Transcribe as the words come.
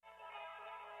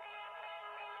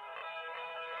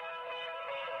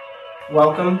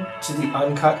Welcome to the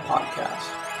Uncut Podcast.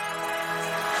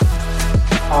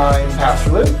 I'm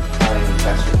Pastor Lou. I'm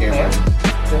Pastor Cameron.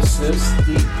 And this is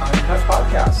the Uncut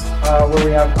Podcast, where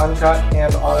we have uncut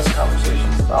and honest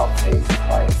conversations about faith,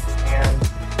 life,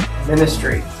 and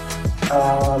ministry.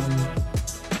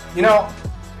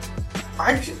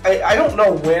 I don't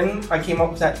know when I came up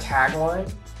with that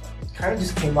tagline. Kind of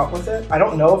just came up with it. I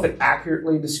don't know if it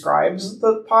accurately describes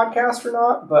the podcast or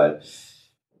not, but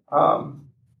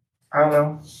I don't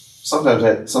know. Sometimes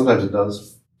it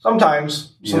does.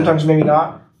 Sometimes Yeah. maybe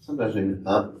not. Sometimes maybe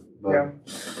not. But Yeah.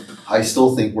 I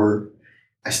still think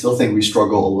we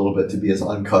struggle a little bit to be as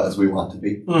uncut as we want to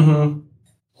be. Mm-hmm.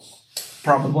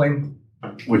 Probably.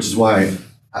 Which is why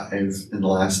in the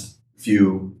last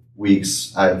few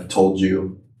weeks I've told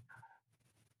you,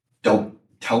 don't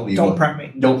tell me. Don't prep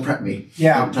me. Don't prep me.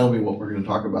 Yeah. Don't tell me what we're going to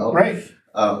talk about. Right.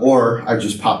 Or I've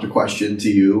just popped a question to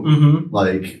you, Mm-hmm.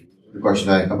 like the question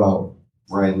about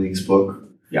Ryan Leake's book.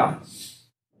 Yeah.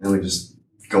 And we just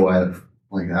go at it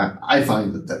like that. I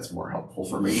find that that's more helpful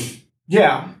for me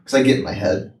Yeah. because I get in my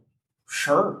head.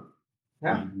 Sure.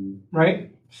 Yeah. Mhm.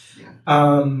 Right.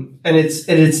 Yeah. And it's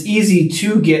easy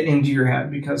to get into your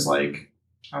head because, like,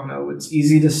 I don't know, it's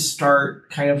easy to start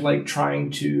kind of like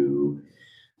trying to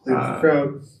Play with the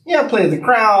crowd. play the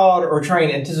crowd or try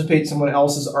and anticipate someone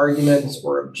else's arguments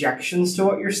or objections to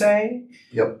what you're saying.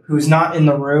 Yep. Who's not in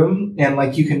the room, and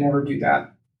like you can never do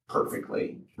that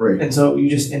perfectly. Right. And so you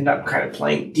just end up kind of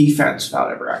playing defense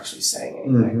without ever actually saying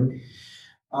anything.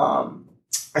 Mhm.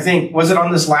 I think, was it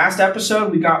on this last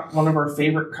episode we got one of our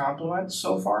favorite compliments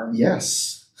so far?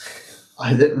 Yes.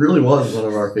 That really was one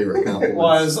of our favorite compliments. It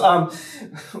was.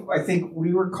 I think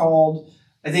we were called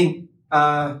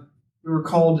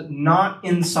not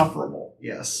insufferable.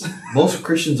 Yes. Most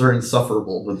Christians are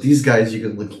insufferable, but these guys you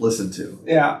can listen to.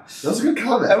 Yeah. That was a good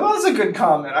comment. That was a good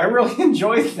comment. I really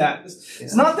enjoyed that. It's Yeah.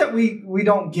 not that we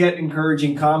don't get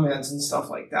encouraging comments and stuff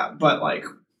like that, but like,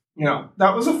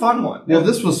 that was a fun one. Well,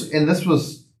 this was,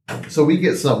 so we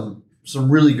get some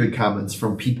really good comments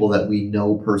from people that we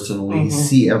know personally, Mhm.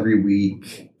 see every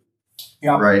week.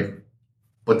 Yeah. Right.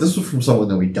 But this was from someone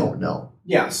that we don't know.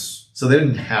 Yes. So they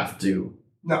didn't have to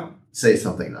No. say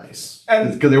something nice.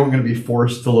 And- Because they weren't going to be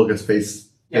forced to look us face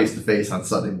Yeah. to face on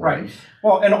Sunday morning. Right.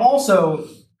 Well, and also,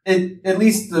 at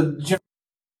least the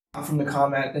general from the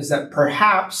comment is that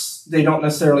perhaps they don't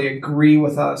necessarily agree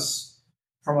with us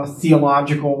from a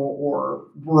theological or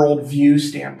worldview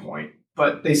standpoint,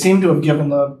 but they seem to have given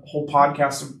the whole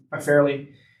podcast a fairly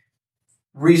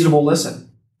reasonable listen.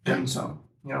 And so,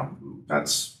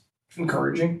 that's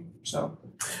encouraging. So,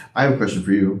 I have a question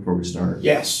for you before we start.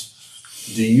 yes.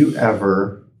 Do you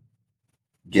ever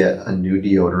get a new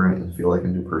deodorant and feel like a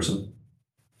new person?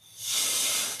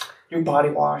 New body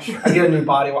wash. I get a new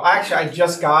body wash. Actually, I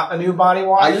just got a new body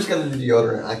wash. I just got a new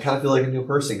deodorant. I kind of feel like a new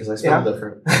person because I smell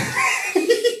different.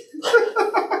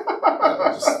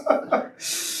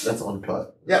 That's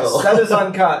uncut. Yes, So- that is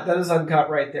uncut. That is uncut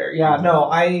right there. Yeah, no,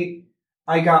 I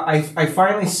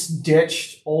finally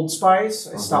ditched Old Spice.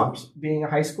 I stopped being a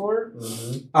high schooler.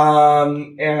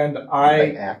 Mhm. And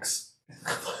Like Axe.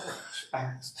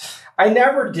 I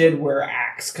never did wear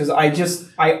Axe because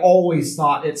I always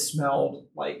thought it smelled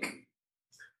like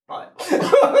butt.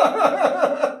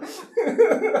 I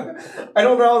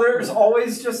don't know. There's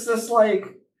always just this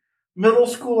like middle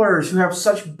schoolers who have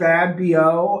such bad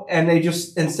BO and they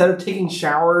just, instead of taking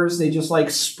showers, they just like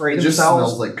spray It just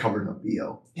themselves. smells like covered up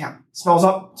BO. Yeah, smells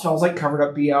like covered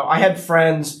up BO. I had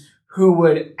friends who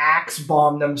would Axe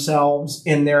bomb themselves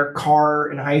in their car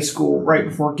in high school right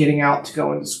before getting out to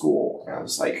go into school. And I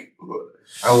was like,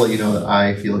 I will let you know that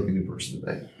I feel like a new person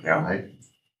today. yeah. I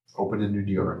opened a new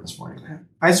deodorant this morning.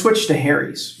 I switched to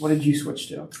Harry's. What did you switch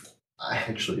to? I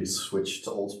actually switched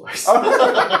to Old Spice.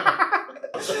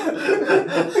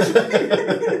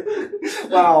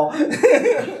 Wow.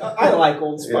 I like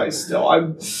Old Spice still.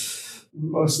 I'm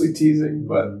mostly teasing,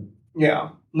 but yeah.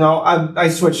 No, I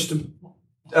switched to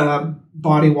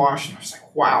body wash, and I was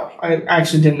like, wow. I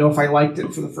actually didn't know if I liked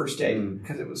it for the first day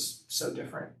because it was so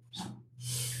different.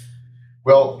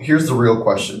 Well, here's the real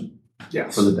question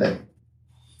Yes. for the day.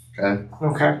 Okay?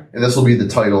 Okay. And this will be the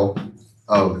title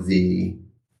of the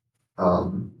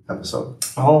episode.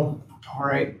 Oh, all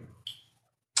right.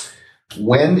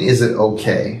 When is it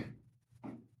okay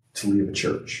to leave a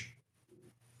church?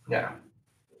 Yeah.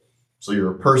 So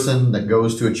you're a person that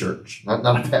goes to a church, not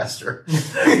a pastor. Those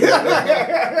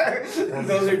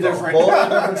are different. Whole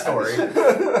different story.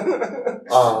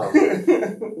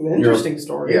 An interesting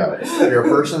story. Yeah, but- you're a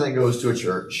person that goes to a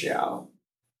church. Yeah.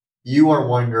 You are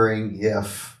wondering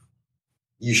if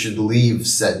you should leave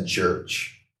said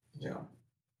church. Yeah.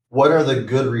 what are the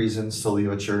good reasons to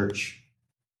leave a church?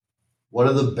 What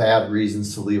are the bad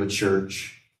reasons to leave a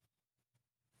church?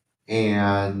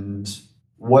 And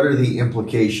what are the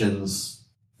implications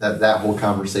that whole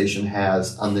conversation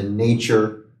has on the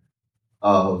nature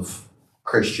of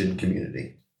Christian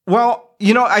community? Well,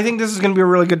 I think this is going to be a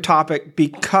really good topic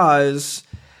because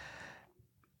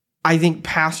I think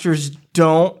pastors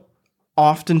don't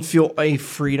often feel a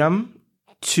freedom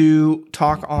to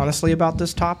talk honestly about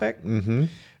this topic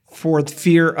for the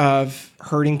fear of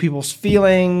hurting people's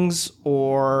feelings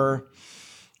or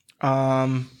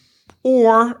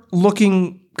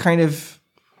looking kind of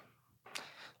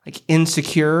like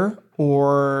insecure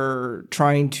or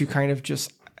trying to kind of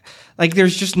just like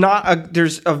it's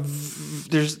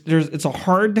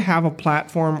hard to have a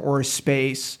platform or a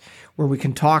space where we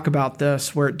can talk about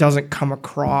this where it doesn't come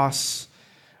across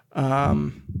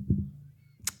in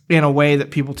a way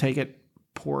that people take it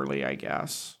poorly, I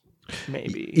guess.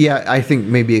 Maybe. Yeah, I think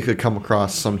maybe it could come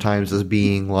across sometimes as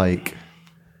being like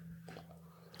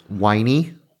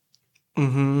whiny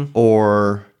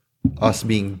or us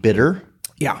being bitter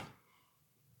Yeah.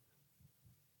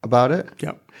 about it.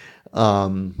 Yep.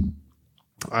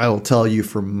 I will tell you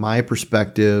from my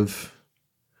perspective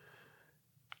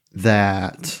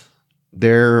that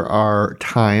there are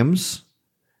times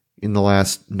in the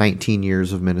last 19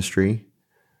 years of ministry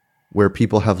where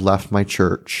people have left my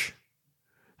church.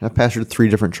 I've pastored 3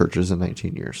 different churches in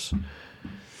 19 years.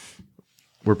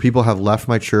 Where people have left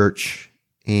my church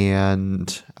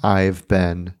and I've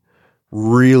been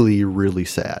really, really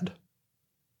sad.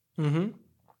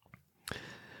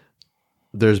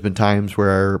 There's been times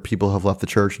where people have left the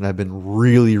church and I've been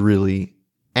really, really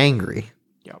angry.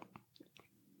 Yep.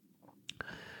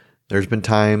 There's been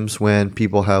times when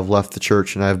people have left the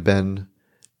church and I've been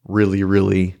really,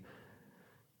 really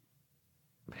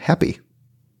happy.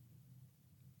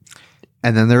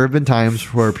 And then there have been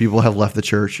times where people have left the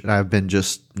church and I've been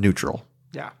just neutral.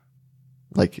 Yeah.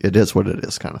 Like it is what it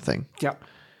is kind of thing. Yep.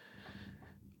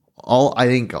 I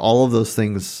think all of those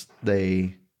things,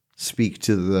 they speak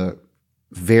to the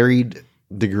varied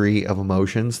degree of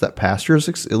emotions that pastors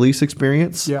at least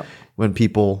experience when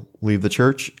people leave the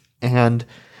church. And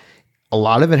a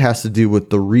lot of it has to do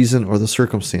with the reason or the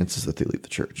circumstances that they leave the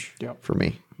church for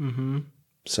me.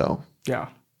 So, yeah.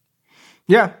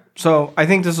 Yeah. So I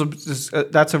think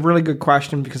that's a really good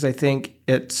question because I think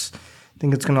it's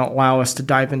going to allow us to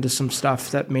dive into some stuff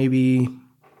that maybe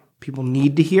people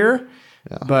need to hear,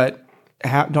 but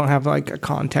don't have like a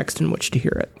context in which to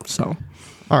hear it. So,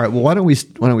 all right. Well, why don't we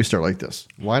start like this?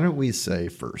 Why don't we say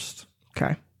first?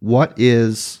 Okay. What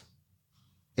is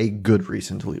a good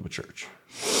reason to leave a church?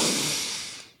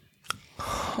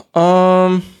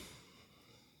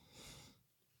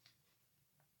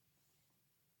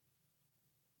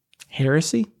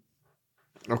 Heresy.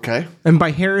 Okay. And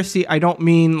by heresy, I don't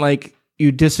mean like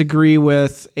you disagree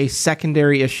with a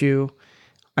secondary issue.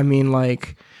 I mean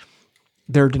like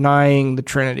they're denying the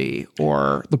Trinity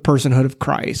or the personhood of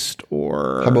Christ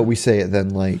or... How about we say it then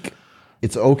like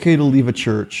it's okay to leave a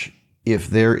church if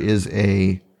there is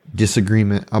a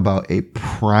disagreement about a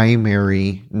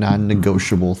primary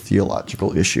non-negotiable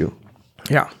theological issue.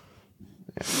 Yeah.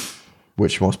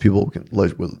 Which most people can...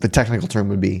 The technical term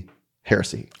would be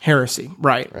heresy. Heresy.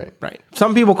 Right.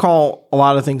 Some people call a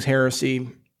lot of things heresy.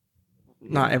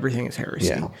 Not everything is heresy.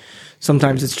 Yeah.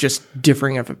 Sometimes it's just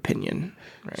differing of opinion.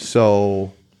 Right.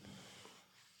 So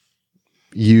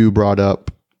you brought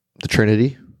up the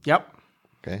Trinity. Yep.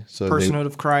 Okay. So personhood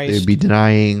of Christ. They'd be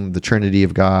denying the Trinity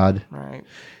of God. Right.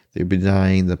 They'd be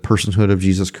denying the personhood of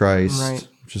Jesus Christ. Right.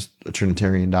 Just a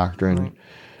Trinitarian doctrine. Right.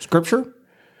 Scripture.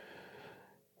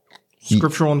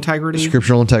 Scriptural integrity.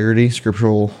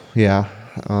 Scriptural, yeah.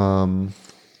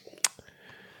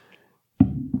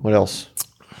 What else?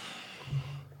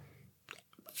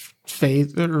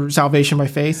 Faith or salvation by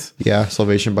faith. Yeah,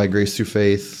 salvation by grace through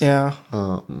faith. Yeah.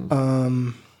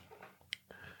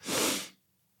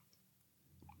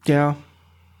 Yeah.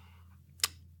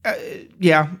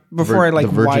 Yeah. Before I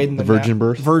widen the virgin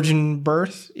birth. Virgin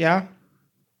birth. Yeah.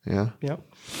 Yeah. Yep.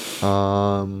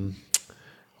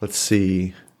 Let's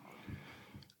see.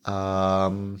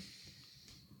 I'm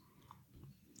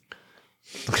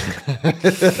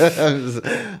just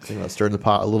thinking about stirring the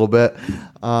pot a little bit.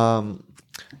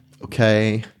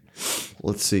 Okay.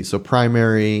 Let's see. So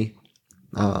primary.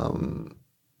 What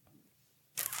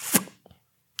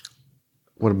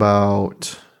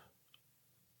about?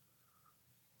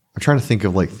 I'm trying to think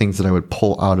of like things that I would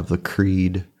pull out of the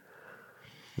creed.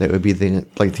 That would be the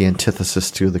antithesis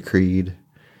to the creed.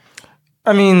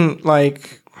 I mean,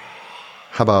 like.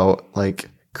 How about like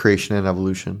creation and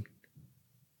evolution?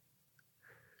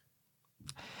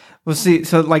 Well, see,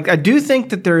 so like I do think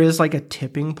that there is like a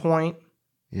tipping point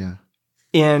Yeah.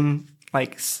 in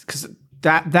like because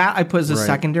that I put as a Right.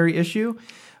 secondary issue,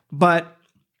 but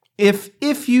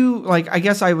if you like, I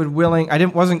guess I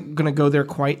wasn't gonna go there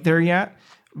quite there yet,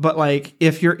 but like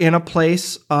if you're in a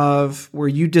place of where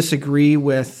you disagree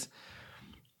with,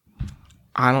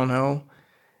 I don't know,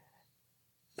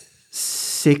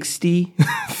 60,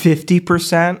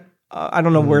 50%. I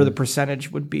don't know where the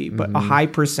percentage would be, but a high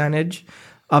percentage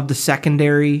of the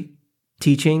secondary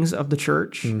teachings of the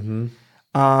church, and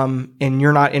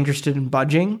you're not interested in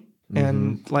budging,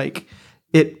 and like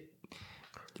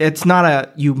it's not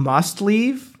a you must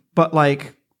leave, but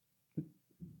like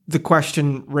the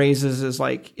question raises is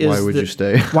like, Why would you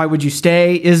stay? Why would you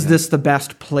stay? Is this the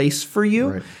best place for you?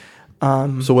 Right.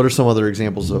 So what are some other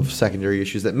examples of secondary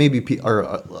issues that maybe are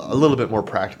a little bit more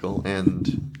practical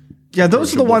and Yeah,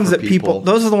 those are the ones for that people.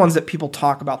 Those are the ones that people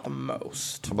talk about the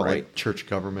most. about right? like church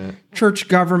government? Church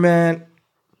government,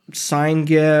 sign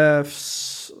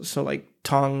gifts, so like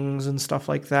tongues and stuff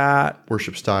like that.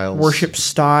 Worship styles. Worship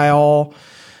style,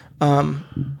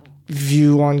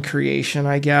 view on creation.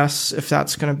 I guess if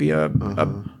that's going to be a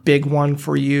big one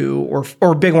for you, or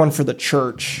a big one for the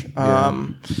church.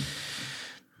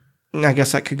 I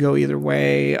guess that could go either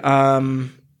way.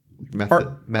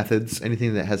 Methods.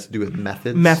 Anything that has to do with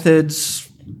methods.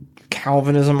 Methods,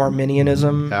 Calvinism,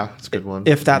 Arminianism. Yeah, that's a good one.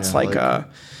 If that's Yeah, like a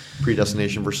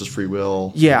predestination versus free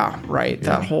will. yeah, right.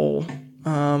 That whole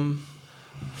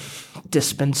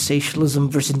dispensationalism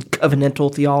versus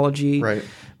covenantal theology. Right.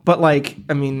 But like,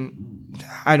 I mean,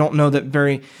 I don't know that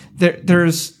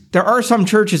there are some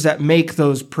churches that make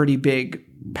those pretty big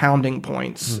pounding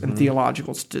points and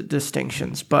theological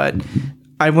distinctions, but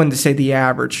I wouldn't say the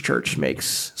average church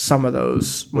makes some of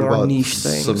those What more about niche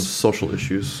things. some social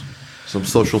issues? Some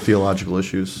social theological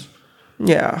issues,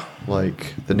 Yeah.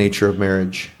 like the nature of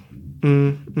marriage,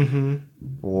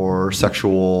 or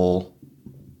sexual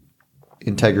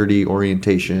integrity,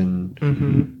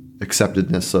 orientation,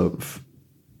 acceptedness of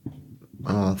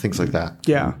things like that.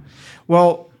 Yeah.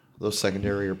 Well, Those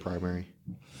secondary or primary.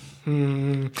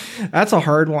 that's a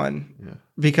hard one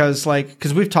because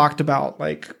we've talked about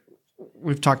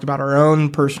our own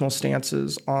personal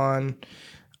stances on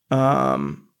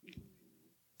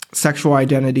sexual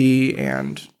identity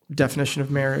and definition of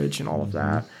marriage and all of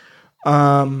that.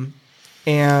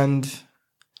 And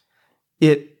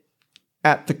it,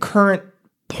 at the current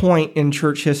point in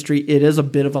church history, it is a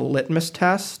bit of a litmus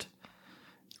test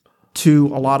to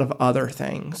a lot of other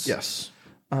things. Yes.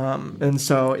 And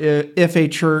so if a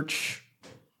church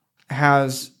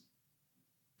has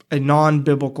a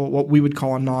non-biblical, what we would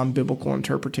call a non-biblical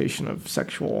interpretation of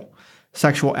sexual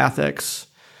ethics,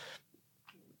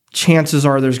 chances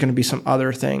are there's going to be some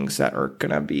other things that are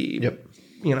going to be,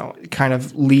 kind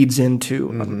of leads into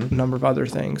a number of other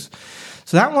things.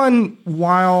 So that one,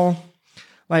 while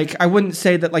like, I wouldn't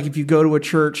say that like if you go to a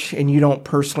church and you don't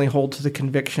personally hold to the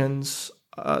convictions,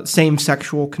 same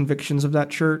sexual convictions of that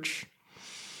church,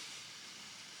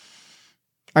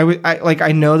 I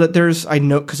know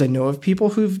because I know of people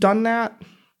who've done that,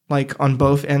 like on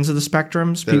both ends of the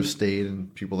spectrums. That have stayed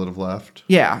and people that have left.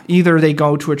 Yeah, either they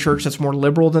go to a church that's more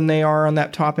liberal than they are on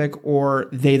that topic, or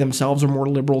they themselves are more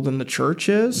liberal than the church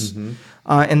is,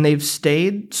 and they've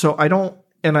stayed. So I don't,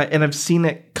 and I've seen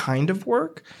it kind of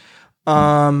work.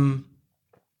 So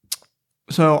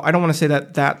I don't want to say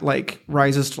that like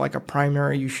rises to like a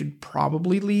primary. You should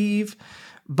probably leave,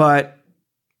 but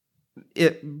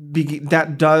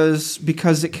that does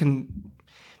because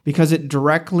it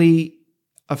directly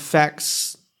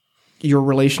affects your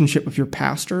relationship with your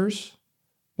pastors,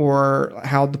 or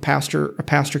how a pastor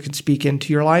can speak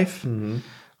into your life on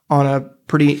a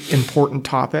pretty important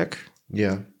topic.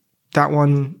 Yeah. That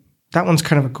one's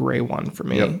kind of a gray one for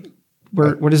me. Yep.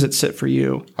 Where does it sit for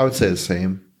you? I would say the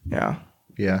same. Yeah.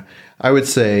 Yeah. I would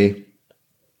say,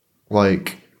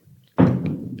 like, I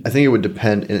think it would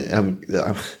depend.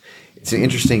 It's an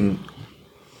interesting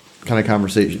kind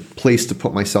of place to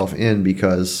put myself in,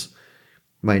 because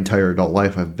my entire adult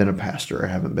life I've been a pastor. I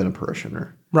haven't been a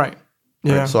parishioner. Right.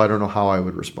 Yeah. Right? So I don't know how I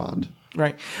would respond.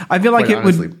 Right. I feel like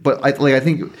honestly. would. But I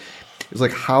think it's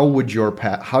like, how does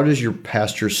your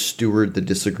pastor steward the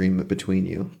disagreement between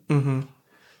you? Mm-hmm.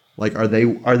 Like, are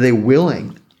they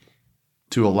willing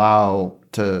to allow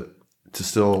to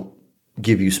still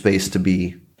give you space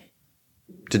to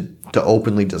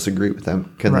openly disagree with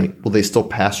them? Will they still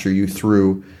pastor you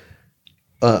through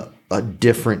a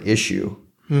different issue?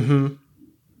 Mm-hmm.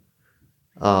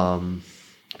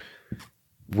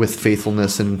 With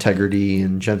faithfulness and integrity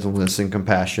and gentleness and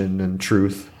compassion and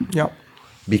truth. Yep.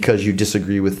 Because you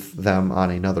disagree with them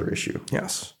on another issue.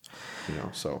 Yes.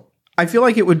 So I feel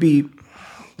like it would be,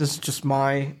 this is just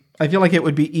I feel like it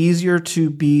would be easier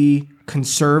to be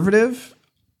conservative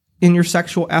in your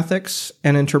sexual ethics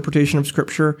and interpretation of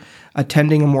Scripture,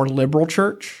 attending a more liberal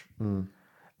church,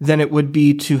 than it would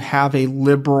be to have a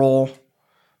liberal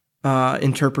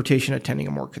interpretation attending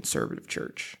a more conservative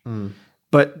church.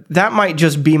 But that might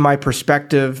just be my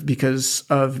perspective because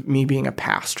of me being a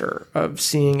pastor, of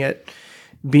seeing it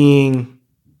being,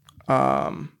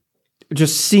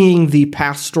 just seeing the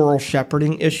pastoral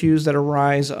shepherding issues that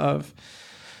arise of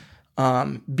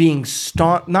being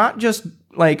not just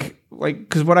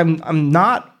because what I'm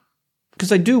not,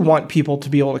 because I do want people to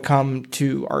be able to come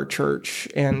to our church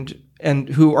and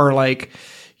who are like,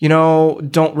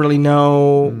 don't really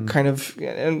know kind of,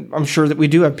 and I'm sure that we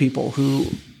do have people who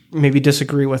maybe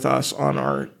disagree with us on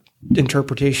our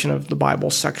interpretation of the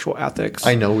Bible's sexual ethics.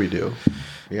 I know we do.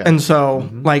 Yeah. And so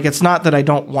it's not that I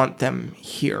don't want them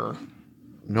here.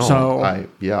 No, so, I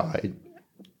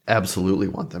absolutely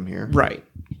want them here. Right.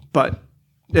 But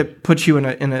it puts you in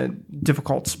a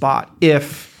difficult spot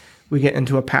if we get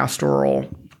into a pastoral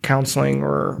counseling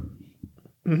or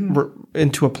we're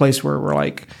into a place where we're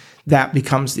like, that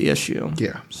becomes the issue.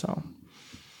 Yeah. So.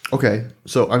 Okay.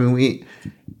 So, I mean,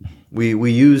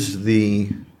 we use the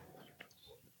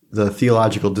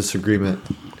theological disagreement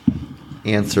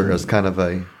answer as kind of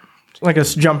a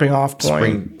jumping off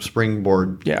point,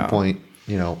 springboard point.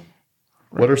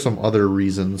 What are some other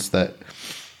reasons that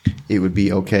it would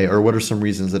be okay, or what are some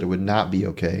reasons that it would not be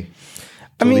okay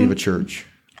to leave a church?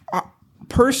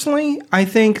 Personally, I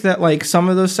think that some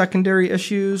of those secondary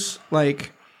issues,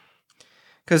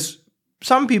 because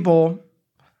some people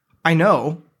I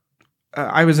know,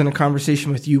 I was in a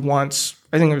conversation with you once.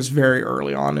 I think it was very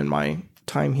early on in my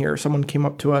time here. Someone came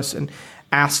up to us and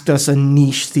asked us a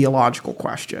niche theological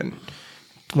question.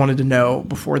 Wanted to know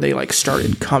before they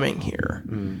started coming here.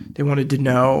 They wanted to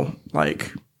know I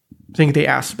think they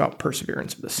asked about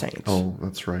perseverance of the saints. Oh,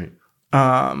 that's right.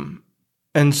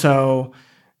 And so,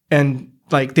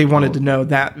 they wanted to know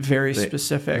that very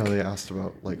specific. No, they asked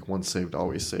about once saved,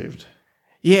 always saved.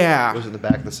 Yeah. It was in the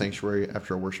back of the sanctuary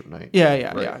after a worship night.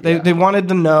 Yeah. Right. They wanted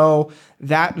to know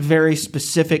that very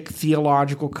specific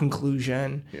theological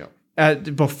conclusion. Yeah.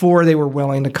 Before they were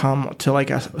willing to come to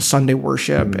a Sunday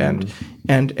worship and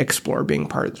explore being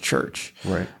part of the church.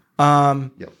 Right.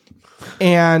 Yep.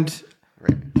 And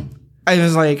right. I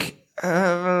was like,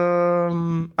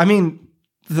 I mean,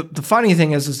 the funny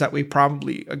thing is that we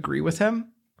probably agree with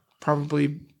him.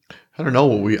 Probably. I don't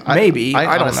know. Maybe.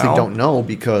 I honestly don't know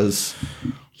because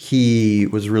he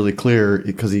was really clear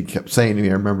because he kept saying to me,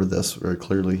 I remember this very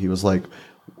clearly. He was like,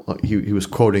 he was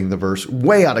quoting the verse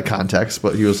way out of context,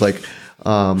 but he was like,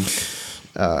 how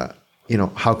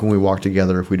can we walk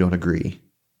together if we don't agree?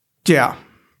 Yeah.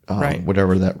 Right.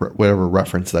 Whatever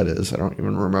reference that is, I don't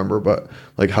even remember, but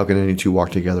how can any two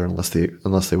walk together unless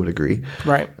they would agree?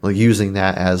 Right. Using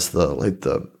that as well,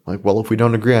 if we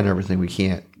don't agree on everything, we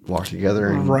can't walk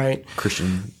together in right.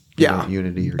 Christian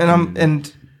unity. Or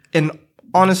and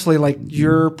honestly,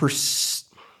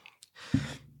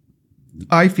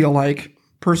 I feel like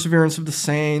perseverance of the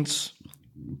saints,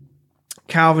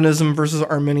 Calvinism versus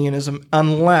Arminianism,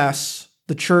 unless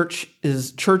the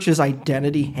church's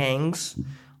identity hangs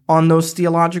on those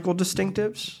theological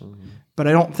distinctives. But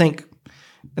I don't think,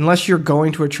 unless you're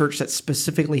going to a church that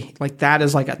specifically that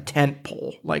is a tent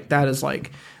pole, that is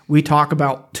we talk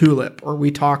about tulip, or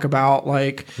we talk about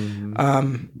I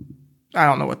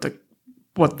don't know what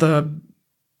the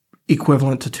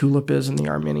equivalent to tulip is in the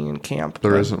Arminian camp.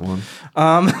 There isn't one.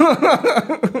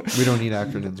 We don't need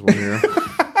acronyms when we're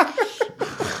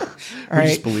All right.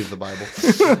 just believe the Bible.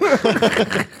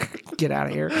 Get out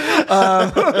of here.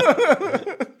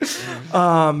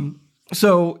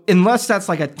 So unless that's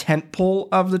a tent pole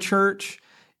of the church,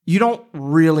 you don't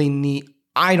really need,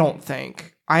 I don't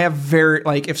think. I have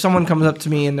if someone comes up to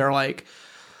me and they're like,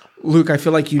 Luke, I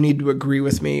feel like you need to agree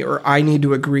with me, or I need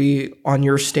to agree on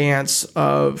your stance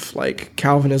of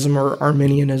Calvinism or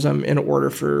Arminianism in order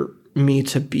for me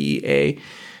to be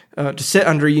to sit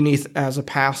underneath as a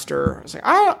pastor. I was like,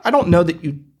 I don't know that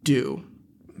you do.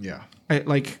 Yeah.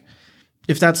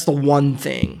 If that's the one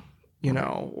thing,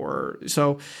 or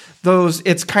so those,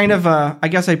 it's kind of I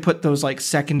guess I put those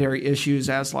secondary issues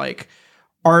as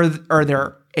are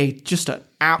there just an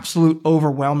absolute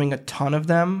overwhelming a ton of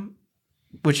them,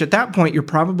 which at that point you're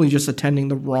probably just attending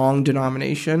the wrong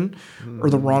denomination or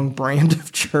the wrong brand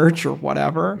of church or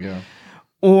whatever. Yeah.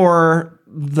 Or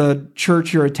the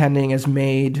church you're attending has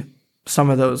made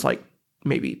some of those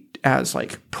maybe as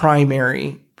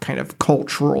primary kind of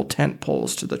cultural tent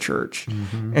poles to the church,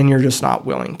 and you're just not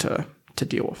willing to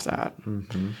deal with that.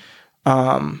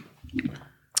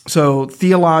 So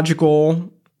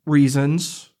theological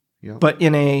reasons, Yep. but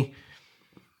in a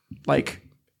like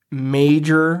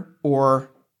major or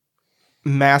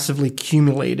massively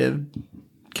cumulative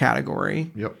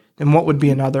category. Yep. And what would be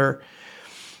another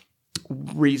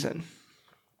reason?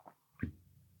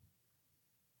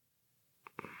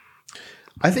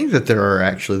 I think that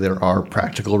there are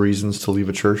practical reasons to leave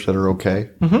a church that are okay.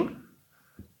 Mm-hmm.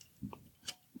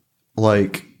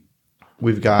 Like,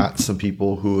 we've got some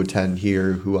people who attend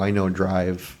here who I know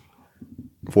drive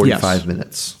 45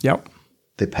 minutes. Yep.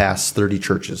 They pass 30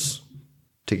 churches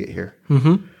to get here.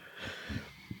 Mm-hmm.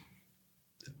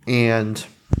 And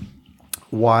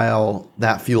while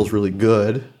that feels really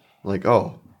good, like,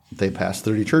 oh, they passed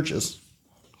 30 churches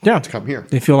Yeah. to come here.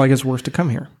 They feel like it's worth to come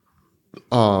here.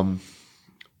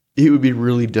 It would be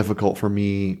really difficult for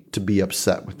me to be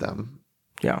upset with them.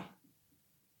 Yeah.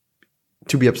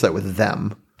 To be upset with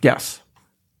them. Yes.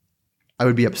 I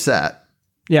would be upset,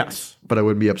 Yes. but I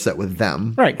wouldn't be upset with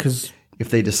them. Right. Because If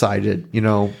they decided,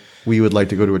 we would like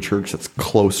to go to a church that's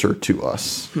closer to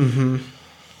us. Mm-hmm.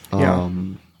 Yeah.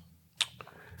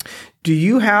 Do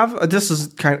you have, this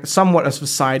is kind of somewhat a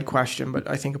side question, but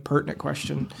I think a pertinent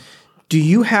question. Do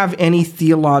you have any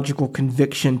theological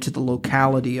conviction to the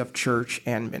locality of church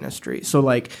and ministry? So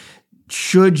like,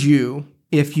 should you,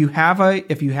 if you have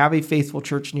a faithful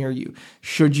church near you,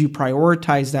 should you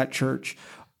prioritize that church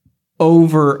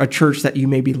over a church that you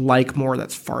maybe like more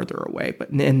that's farther away,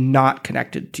 and not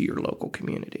connected to your local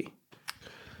community?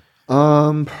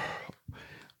 I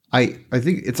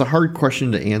think it's a hard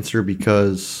question to answer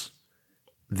because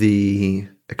the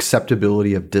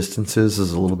acceptability of distances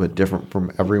is a little bit different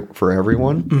for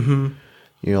everyone.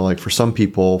 Mm-hmm. Like for some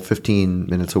people, 15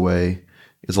 minutes away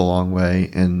is a long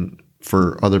way, and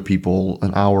for other people,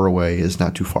 an hour away is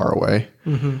not too far away.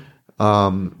 Mm-hmm.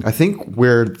 I think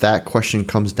where that question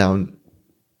comes down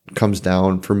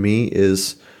for me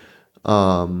is,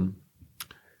 I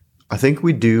think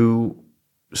we do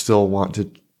still want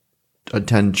to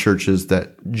attend churches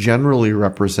that generally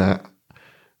represent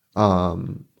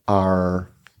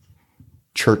our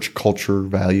church culture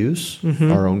values,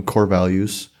 our own core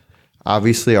values,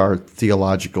 obviously our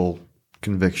theological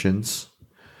convictions.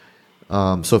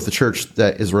 So if the church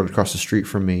that is right across the street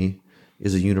from me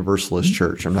is a Universalist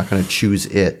church, I'm not going to choose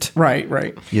it. Right.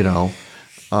 Just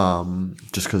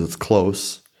because it's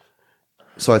close.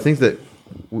 So I think that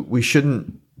we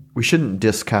shouldn't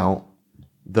discount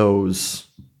those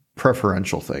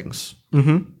preferential things.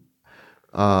 Mm-hmm.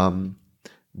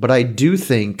 But I do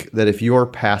think that if you're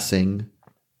passing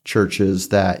churches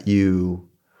that you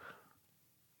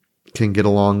can get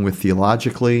along with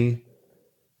theologically,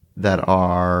 that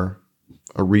are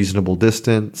a reasonable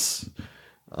distance,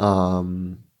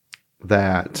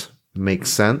 that make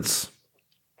sense,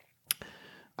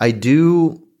 I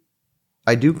do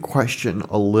question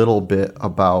a little bit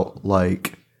about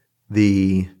like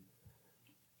the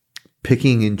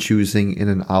picking and choosing in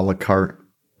an a la carte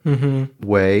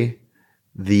way,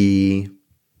 the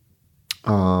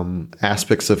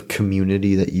aspects of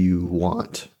community that you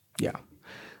want. Yeah.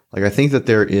 Like I think that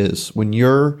there is, when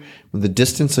the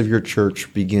distance of your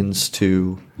church begins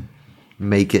to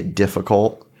make it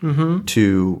difficult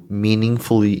to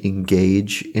meaningfully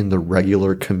engage in the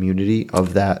regular community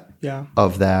of that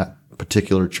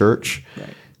particular church,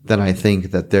 then I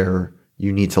think that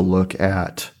you need to look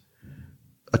at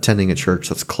attending a church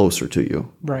that's closer to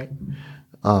you. Right.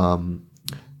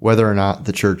 Whether or not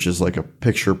the church is like a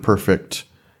picture perfect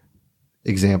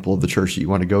example of the church that you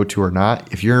want to go to or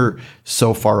not, if you're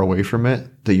so far away from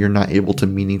it that you're not able to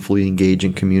meaningfully engage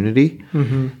in community,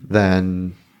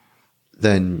 then I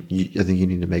think you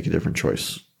need to make a different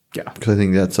choice. Yeah. Because I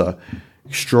think that's a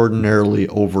extraordinarily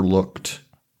overlooked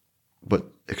but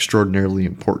extraordinarily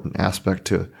important aspect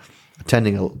to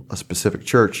attending a specific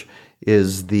church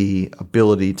is the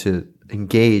ability to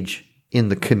engage in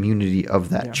the community of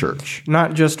that church.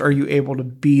 Not just are you able to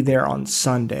be there on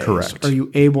Sundays. Correct. Are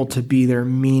you able to be there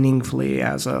meaningfully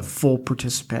as a full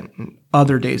participant in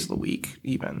other days of the week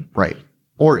even. Right.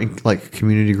 Or in like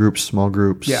community groups, small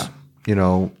groups. Yeah.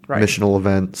 Right. Missional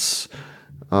events.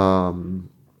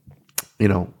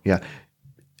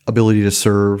 Ability to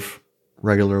serve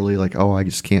regularly. Like, oh, I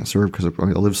just can't serve because I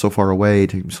live so far away.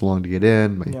 It takes me so long to get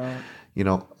in.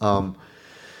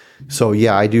 So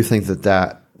yeah, I do think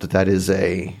that is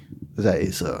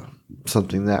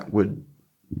something that would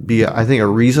be, I think, a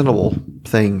reasonable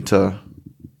thing to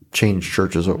change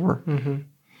churches over.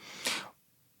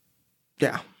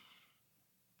 Yeah.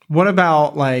 What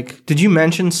about did you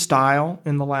mention style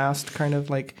in the last kind of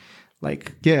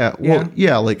Like, Yeah, well,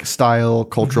 yeah, like style,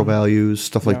 cultural values,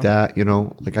 stuff like Yeah. that. You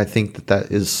know, like I think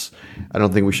that is. I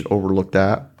don't think we should overlook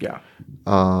that. yeah.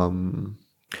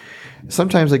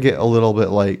 Sometimes I get a little bit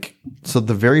like. So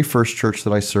the very first church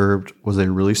that I served was a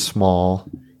really small,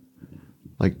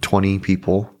 like 20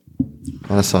 people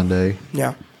on a Sunday,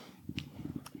 Yeah.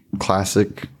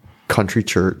 classic country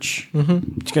church. Did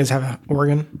you guys have an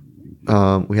organ?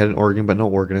 We had an organ, but no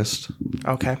organist.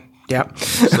 Okay. Yeah.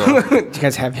 Did you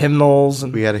guys have hymnals?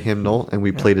 And We had a hymnal, and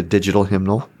we played a digital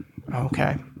hymnal.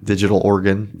 okay. Digital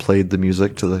organ played the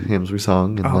music to the hymns we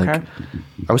sung, and Okay. like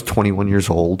I was 21 years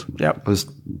old. Yep. I was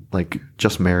like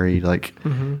just married, like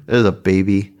I was a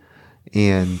baby,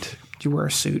 and Did you wear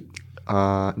a suit?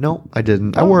 no, I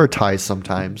didn't. I wore a tie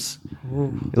sometimes,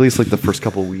 at least like the first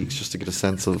couple of weeks, just to get a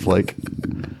sense of like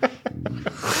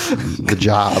the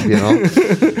job, you know.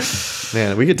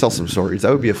 Man, we could tell some stories.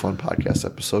 That would be a fun podcast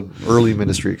episode. Early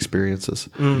ministry experiences.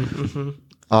 What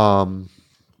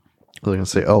was I gonna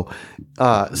say?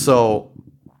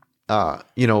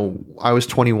 You know, I was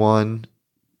 21.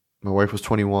 My wife was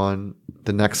 21.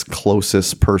 The next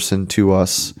closest person to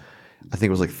us, I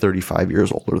think, was like 35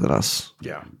 years older than us.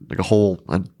 Yeah. Like a whole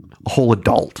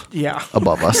adult Yeah.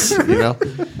 above us, you know?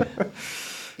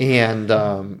 And,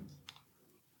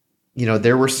 you know,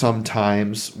 there were some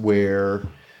times where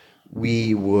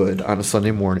we would, on a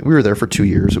Sunday morning, we were there for 2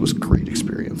 years. It was a great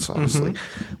experience, honestly.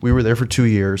 We were there for 2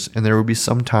 years, and there would be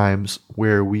some times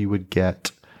where we would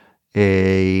get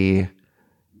a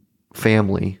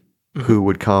family who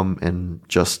would come and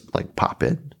just like pop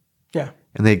in. Yeah.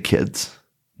 And they had kids,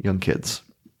 young kids.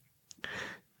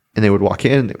 And they would walk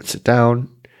in, they would sit down,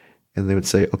 and they would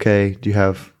say, okay, do you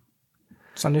have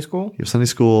Sunday school? Sunday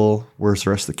school? Where's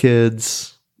the rest of the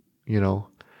kids? You know?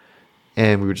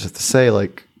 And we would just have to say,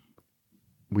 like,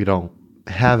 we don't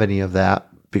have any of that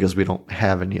because we don't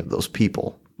have any of those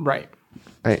people. Right.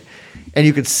 Right. And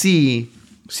you could see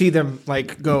them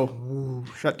like go ooh,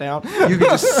 shut down. you could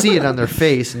just see it on their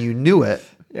face, and you knew it.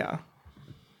 Yeah.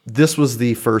 This was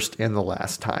the first and the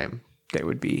last time They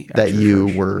would be at that your you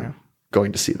church. were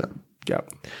going to see them. Yeah.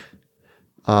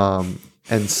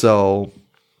 And so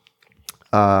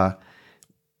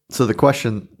the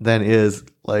question then is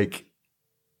like,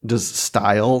 does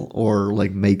style or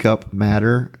like makeup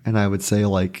matter? And I would say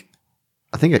like,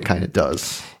 I think it kind of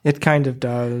does. It kind of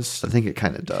does. I think it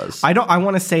kind of does. I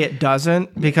want to say it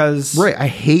doesn't because Right. I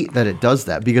hate that it does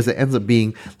that because it ends up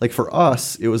being like, for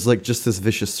us, it was like just this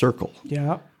vicious circle.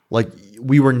 Yeah. Like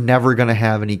we were never going to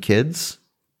have any kids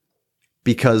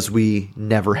because we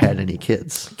never had any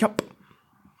kids. Yep.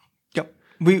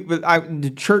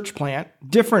 The church plant,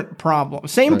 different problem,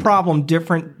 same problem,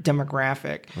 different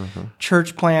demographic.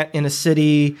 Church plant in a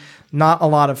city, not a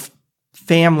lot of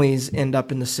families end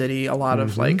up in the city. A lot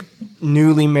of like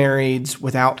newly marrieds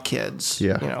without kids.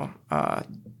 Yeah. You know,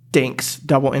 dinks,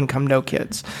 double income, no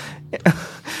kids.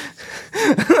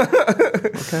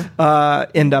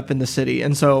 End up in the city,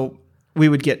 and so we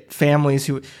would get families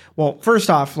who. Well, first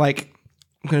off, like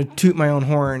I'm going to toot my own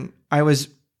horn. I was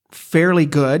fairly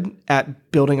good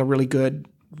at building a really good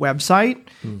website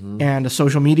and a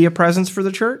social media presence for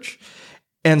the church.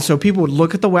 And so people would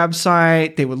look at the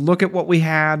website, they would look at what we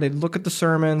had, they'd look at the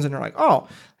sermons, and they're like, oh,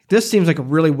 this seems like a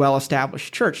really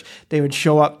well-established church. They would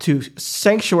show up to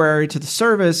sanctuary, to the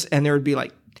service, and there would be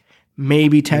like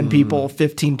maybe 10 people,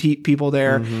 15 people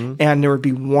there, and there would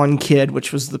be one kid,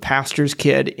 which was the pastor's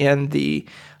kid in the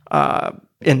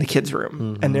kids'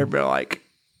 room. And they'd be like,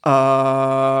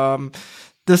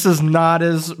 this is not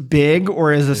as big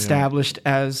or as established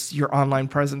as your online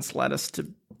presence led us to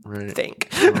think.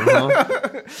 Thank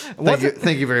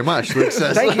you very much, Luke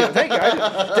says. Thank you.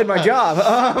 I did my job.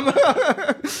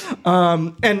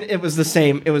 And it was the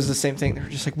same. It was the same thing. They were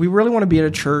just like, we really want to be at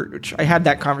a church. I had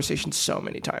that conversation so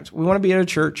many times. We want to be at a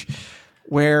church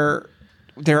where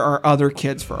there are other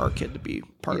kids for our kid to be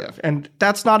part of, and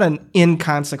that's not an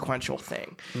inconsequential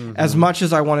thing. As much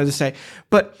as I wanted to say,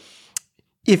 but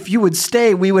if you would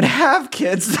stay, we would have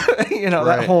kids.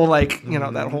 That whole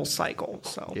that whole cycle.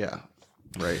 So Yeah.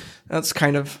 Right. that's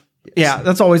kind of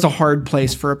that's always a hard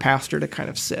place for a pastor to kind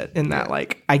of sit in that.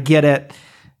 Like, I get it,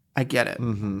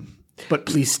 but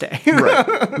please stay.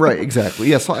 Right. Exactly.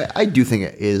 Yeah. So I do think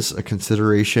it is a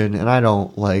consideration, and I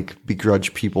don't like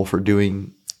begrudge people for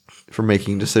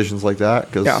making decisions like that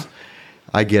because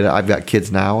I get it. I've got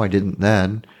kids now. I didn't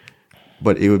then,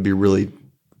 but it would be really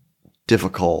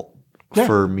difficult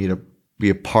for me to be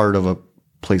a part of a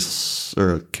place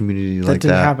or a community like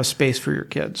didn't that. have a space for your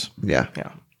kids. Yeah.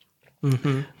 Yeah.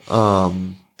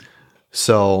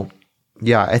 So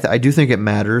yeah, I do think it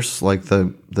matters, like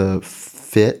the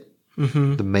fit,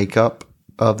 the makeup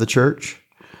of the church.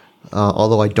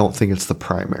 Although I don't think it's the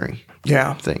primary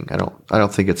Yeah. thing. I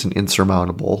don't think it's an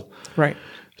insurmountable Right.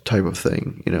 type of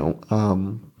thing, you know.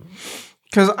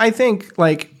 Because I think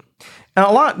like, and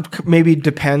a lot maybe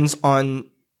depends on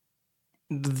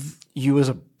you as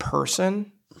a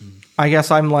person. I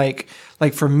guess I'm like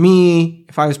for me,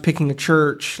 if I was picking a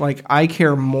church, like I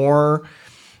care more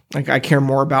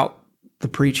about the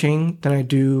preaching than I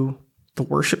do the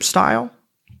worship style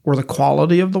or the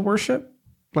quality of the worship.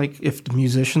 Like if the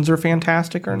musicians are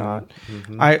fantastic or not.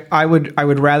 I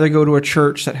would rather go to a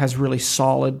church that has really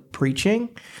solid preaching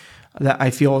that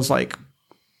I feel is like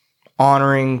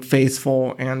honoring,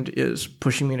 faithful, and is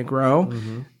pushing me to grow,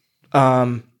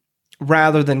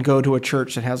 rather than go to a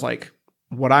church that has like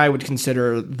what I would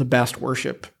consider the best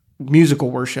worship,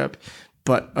 musical worship,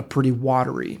 but a pretty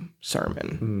watery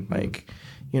sermon. Like,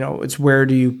 you know, it's where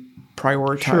do you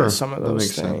prioritize some of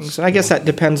those things? Sense. And I guess that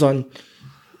depends on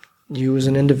you as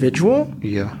an individual.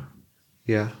 Yeah.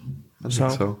 I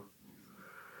think so.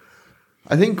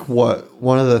 I think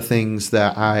one of the things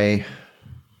that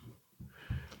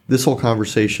this whole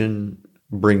conversation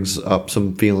brings up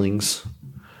some feelings,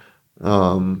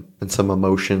 and some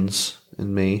emotions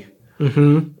in me,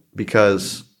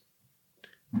 because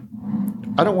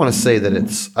I don't want to say that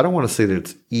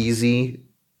it's easy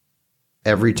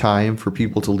every time for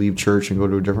people to leave church and go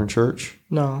to a different church.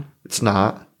 No, It's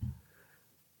not.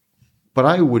 But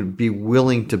I would be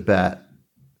willing to bet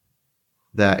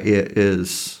that it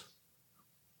is,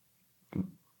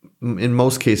 in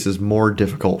most cases, more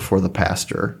difficult for the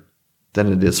pastor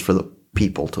than it is for the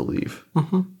people to leave.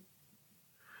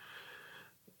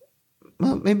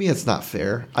 Well, maybe it's not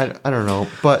fair. I don't know.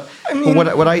 But, I mean,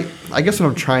 but what I guess what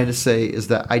I'm trying to say is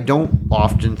that I don't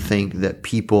often think that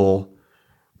people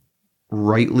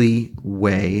rightly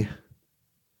weigh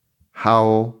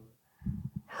how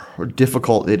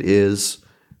difficult it is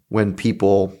when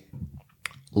people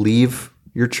leave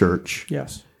your church.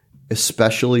 yes,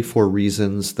 Especially for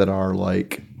reasons that are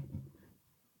like,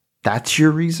 that's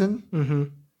your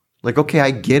reason? Like, okay,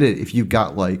 I get it if you've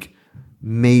got like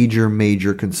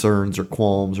major concerns or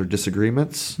qualms or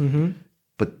disagreements,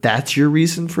 but that's your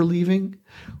reason for leaving?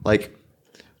 Like,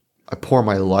 I pour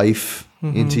my life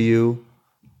into you.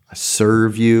 I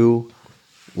serve you.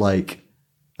 Like,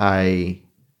 I,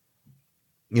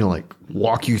 like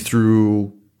walk you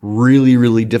through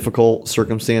really difficult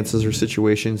circumstances or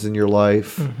situations in your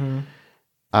life.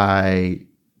 I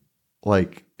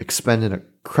like expend an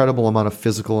incredible amount of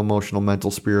physical, emotional,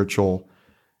 mental, spiritual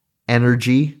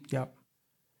energy. Yep.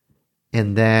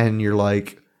 And then you're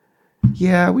like,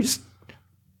 yeah, we just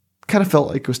kind of felt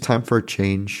like it was time for a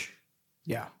change.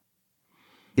 Yeah.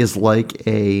 Is like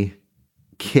a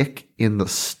kick in the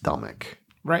stomach.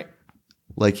 Right.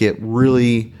 Like it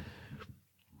really,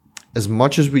 as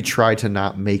much as we try to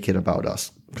not make it about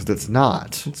us, because it's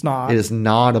not. It's not. It is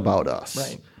not about us.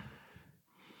 Right.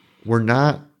 We're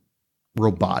not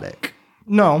robotic.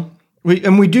 No.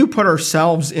 We do put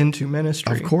ourselves into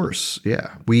ministry. Of course.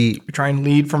 Yeah. We try and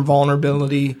lead from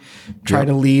vulnerability, try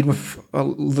to lead with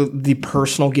the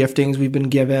personal giftings we've been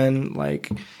given,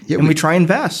 and we try and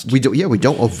invest. We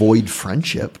don't avoid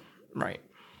friendship. Right.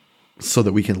 So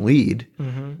that we can lead.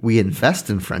 We invest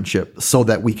in friendship so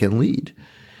that we can lead.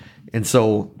 And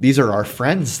so these are our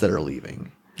friends that are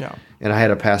leaving. Yeah. And I had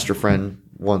a pastor friend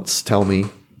once tell me,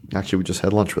 actually we just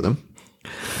had lunch with him.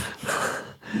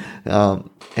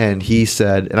 And he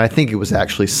said, and I think it was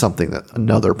actually something that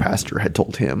another pastor had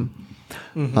told him,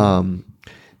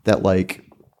 that like,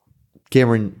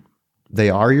 Cameron, they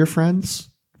are your friends,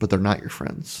 but they're not your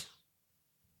friends.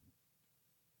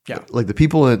 Yeah. Like the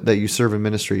people that you serve in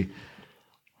ministry,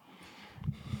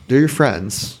 they're your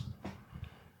friends.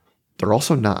 They're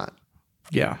also not.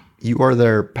 Yeah. You are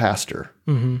their pastor.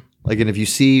 Like, and if you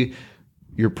see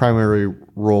your primary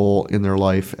role in their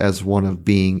life as one of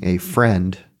being a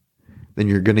friend, then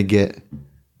you're going to get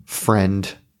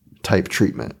friend type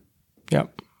treatment.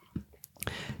 Yep.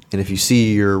 And if you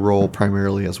see your role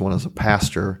primarily as one as a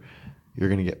pastor, you're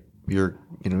going to get your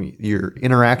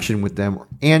interaction with them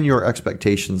and your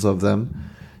expectations of them,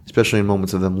 especially in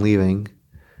moments of them leaving,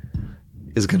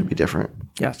 is going to be different.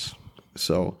 Yes.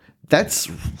 So that's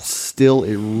still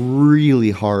a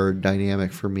really hard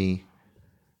dynamic for me,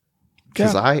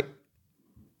 because I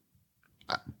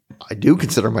do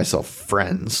consider myself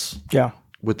friends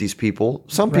with these people.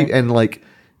 Some people, and like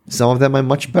some of them I'm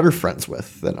much better friends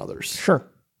with than others. Sure.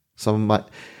 Some of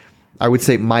I would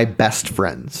say my best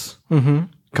friends come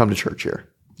to church here.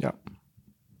 Yeah.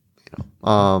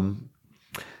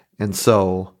 And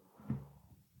so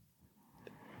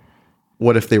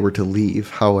what if they were to leave?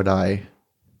 How would I?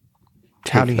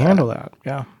 How do you handle that?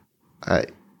 Yeah.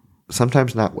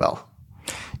 sometimes not well.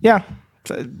 Yeah.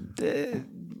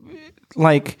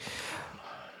 Like,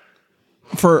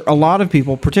 for a lot of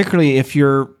people, particularly if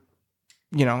you're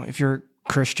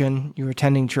Christian, you're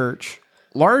attending church,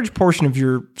 large portion of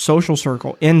your social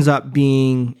circle ends up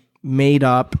being made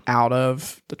up out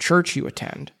of the church you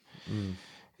attend.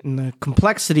 And the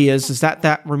complexity is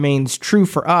that remains true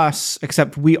for us,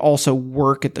 except we also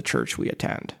work at the church we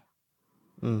attend.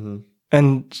 And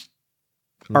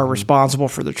are responsible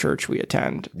for the church we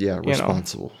attend. Yeah,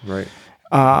 responsible, right.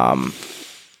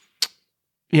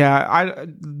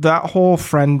 That whole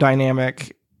friend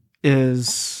dynamic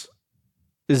is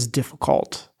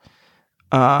difficult.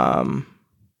 And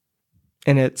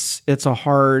it's a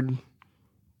hard,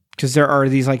 because there are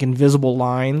these like invisible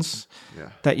lines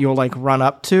that you'll like run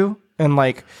up to. And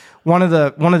like one of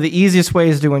the easiest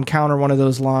ways to encounter one of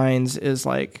those lines is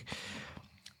like,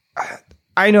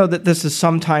 I know that this is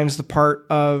sometimes the part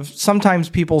of sometimes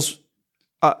people's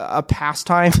a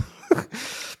pastime. I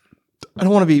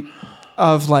don't want to be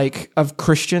of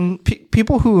Christian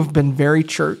people who have been very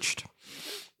churched.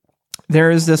 There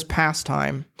is this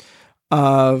pastime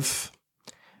of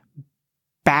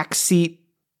backseat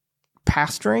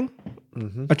pastoring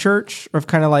a church, of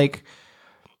kind of like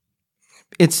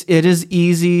it is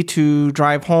easy to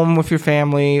drive home with your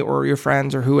family or your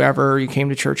friends or whoever you came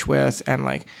to church with and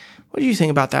like, what do you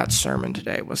think about that sermon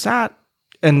today? Was that,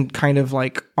 and kind of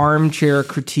like armchair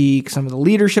critique some of the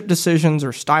leadership decisions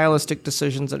or stylistic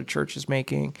decisions that a church is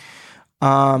making,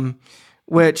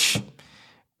 which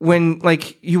when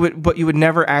like you would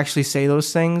never actually say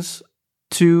those things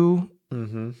to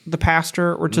the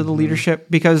pastor or to the leadership,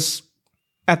 because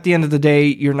at the end of the day,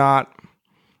 you're not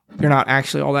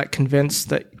actually all that convinced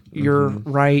that you're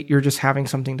right. You're just having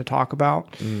something to talk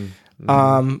about.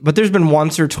 But there's been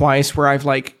once or twice where I've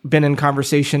like been in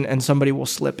conversation and somebody will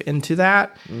slip into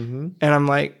that, and I'm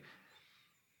like,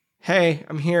 "Hey,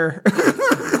 I'm here."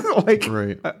 Like,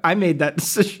 I made that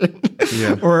decision.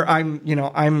 Or I'm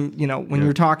when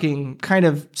you're talking kind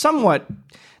of somewhat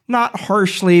not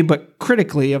harshly but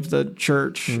critically of the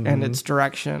church and its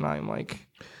direction, I'm like,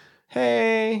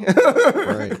 "Hey."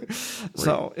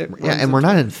 So and we're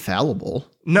not infallible.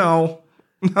 No,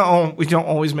 we don't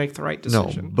always make the right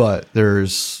decision. No, but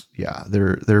there's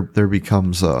there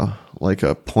becomes a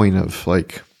point of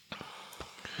like,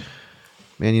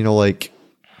 man, like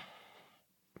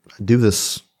I do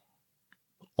this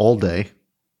all day,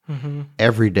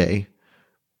 every day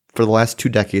for the last 2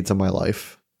 decades of my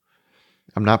life.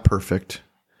 I'm not perfect.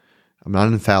 I'm not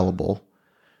infallible,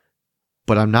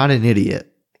 but I'm not an idiot.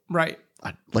 Right.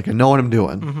 I know what I'm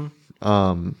doing.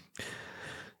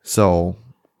 So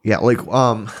yeah, like,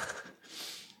 what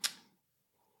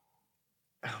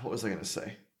was I going to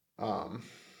say?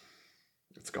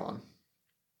 It's gone.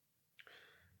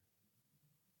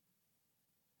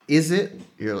 I know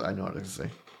what I was going to say.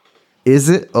 Is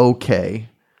it okay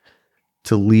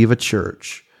to leave a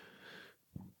church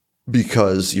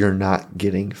because you're not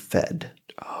getting fed?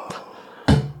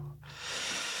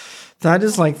 That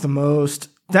is like the most,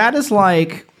 in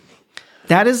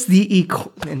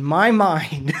my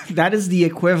mind, that is the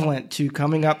equivalent to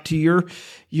coming up to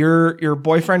your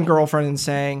boyfriend, girlfriend and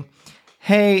saying,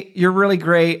 "Hey, you're really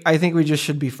great. I think we just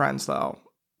should be friends though."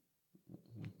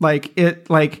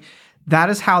 That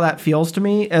is how that feels to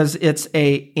me, as it's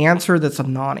a answer that's a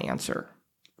non-answer.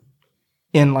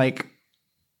 In like,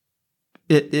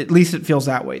 at least it feels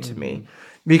that way to me,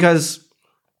 because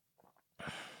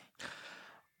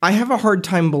I have a hard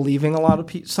time believing a lot of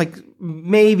people. It's like,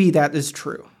 maybe that is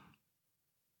true.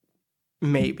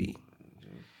 Maybe.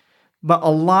 But a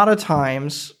lot of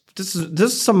times, this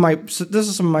is some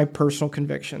of my personal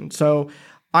conviction. So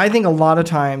I think a lot of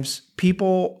times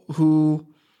people who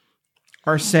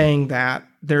are saying that,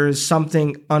 there is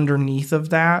something underneath of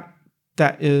that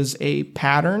is a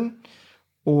pattern,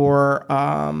 or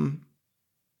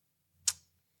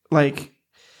like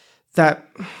that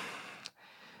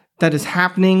is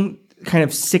happening kind of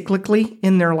cyclically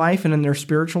in their life and in their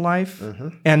spiritual life.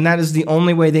 And that is the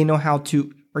only way they know how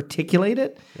to articulate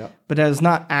it, but that is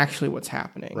not actually what's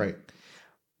happening. Right.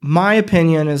 My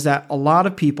opinion is that a lot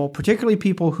of people, particularly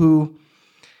people who,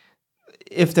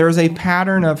 if there's a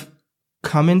pattern of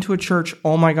come into a church,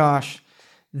 oh my gosh,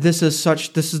 this is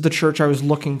the church I was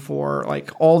looking for,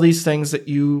 like all these things that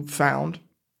you found,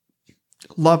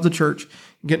 love the church,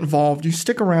 get involved, you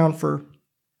stick around for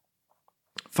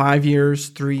 5 years,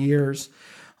 3 years.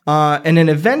 And then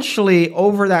eventually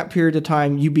over that period of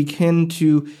time, you begin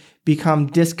to become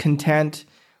discontent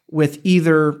with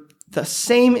either the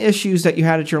same issues that you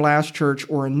had at your last church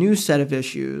or a new set of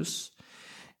issues.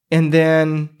 And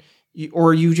then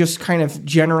or you just kind of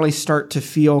generally start to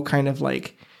feel kind of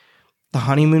like the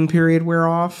honeymoon period wear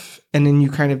off, and then you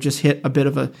kind of just hit a bit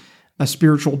of a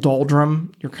spiritual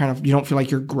doldrum. You don't feel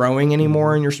like you're growing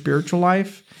anymore in your spiritual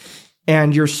life.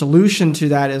 And your solution to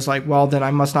that is like, well, then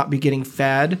I must not be getting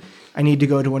fed. I need to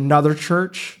go to another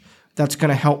church that's going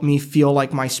to help me feel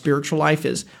like my spiritual life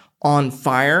is on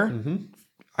fire. Mm-hmm.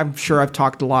 I'm sure I've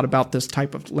talked a lot about this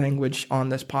type of language on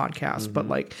this podcast, but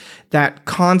like that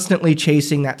constantly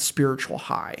chasing that spiritual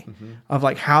high of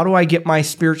like, how do I get my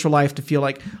spiritual life to feel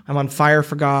like I'm on fire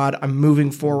for God? I'm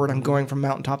moving forward. I'm going from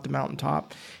mountaintop to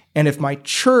mountaintop. And if my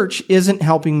church isn't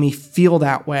helping me feel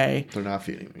that way, They're not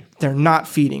feeding me. they're not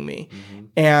feeding me.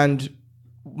 And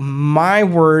my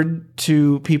word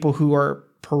to people who are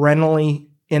perennially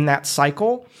in that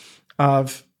cycle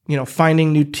of,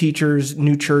 finding new teachers,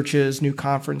 new churches, new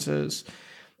conferences,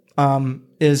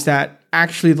 is that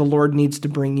actually the Lord needs to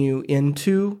bring you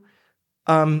into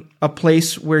a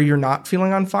place where you're not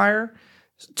feeling on fire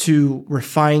to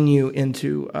refine you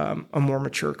into a more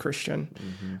mature Christian.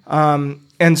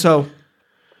 And so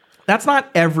that's not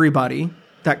everybody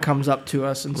that comes up to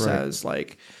us and says,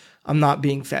 like, I'm not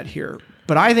being fed here.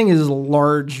 But I think it is a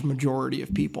large majority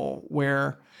of people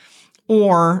where,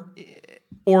 or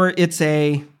it's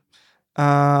a,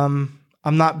 I'm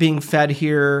not being fed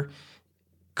here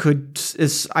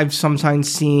I've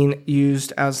sometimes seen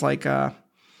used as like a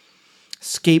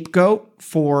scapegoat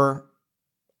for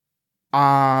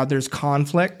there's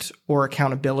conflict or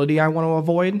accountability I want to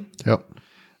avoid. Yep.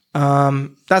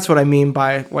 That's what I mean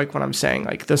by like when I'm saying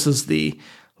like this is the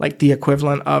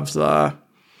equivalent of the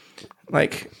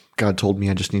like God told me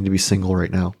I just need to be single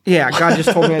right now. Yeah, God just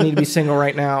told me I need to be single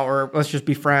right now, or let's just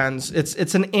be friends.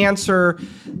 It's an answer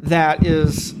that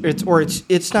is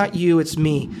it's not you, it's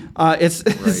me. It's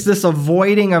this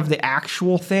avoiding of the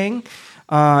actual thing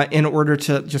in order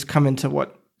to just come into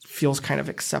what feels kind of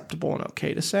acceptable and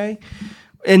okay to say.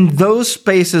 In those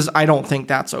spaces, I don't think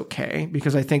that's okay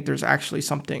because I think there's actually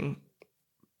something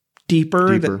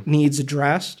deeper. That needs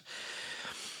addressed.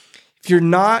 If you're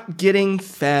not getting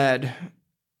fed,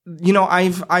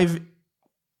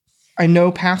 I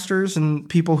know pastors and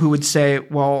people who would say,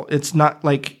 well, it's not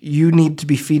like you need to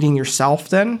be feeding yourself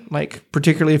then, like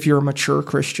particularly if you're a mature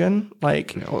Christian.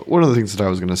 Like one of the things that I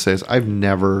was going to say is I've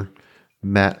never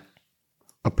met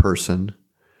a person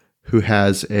who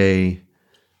has a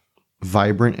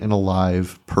vibrant and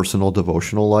alive personal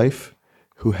devotional life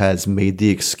who has made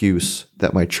the excuse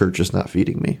that my church is not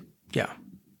feeding me. Yeah.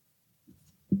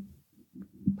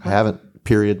 I haven't,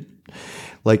 period.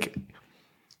 Like,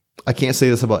 I can't say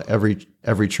this about every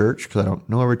church because I don't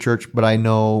know every church, but I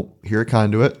know here at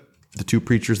Conduit, the two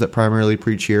preachers that primarily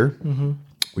preach here,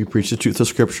 we preach the truth of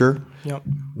Scripture. Yep.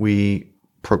 We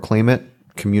proclaim it,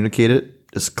 communicate it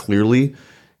as clearly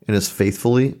and as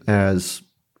faithfully as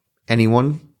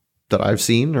anyone that I've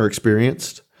seen or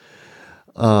experienced.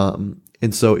 And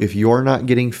so if you're not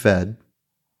getting fed,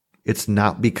 it's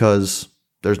not because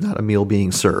there's not a meal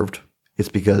being served. It's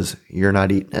because you're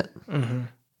not eating it. Mm-hmm.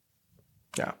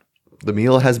 Yeah. The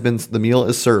meal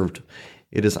is served.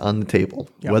 It is on the table.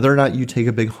 Yep. Whether or not you take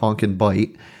a big honking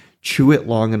bite, chew it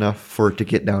long enough for it to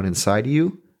get down inside of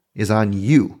you is on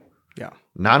you. Yeah.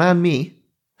 Not on me.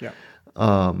 Yeah.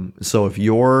 So if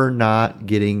you're not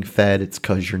getting fed, it's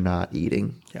because you're not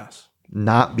eating. Yes.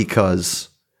 Not because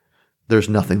there's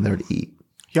nothing there to eat.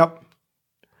 Yep.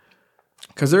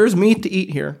 Because there's meat to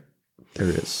eat here. There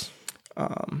is.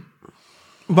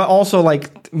 But also,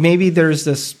 like, maybe there's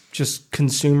this just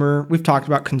we've talked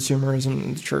about consumerism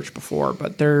in the church before,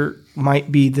 but there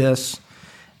might be this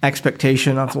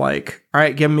expectation of like, all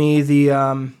right, give me the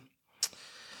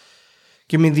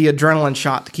adrenaline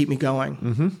shot to keep me going.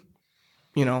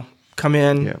 Mm-hmm. Come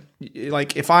in. Yeah.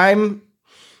 Like, if I'm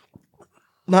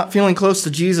not feeling close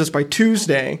to Jesus by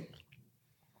Tuesday,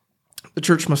 the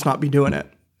church must not be doing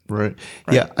it. Right.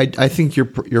 Yeah, I think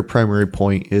your primary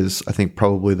point is, I think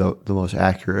probably the most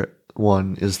accurate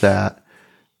one is that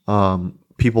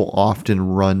people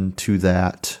often run to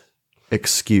that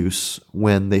excuse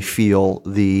when they feel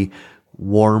the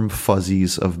warm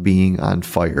fuzzies of being on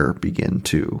fire begin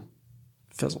to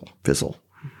fizzle.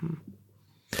 Mm-hmm.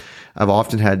 I've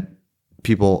often had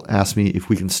people ask me if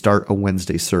we can start a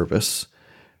Wednesday service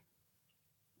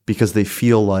because they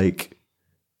feel like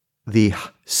the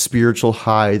spiritual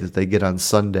high that they get on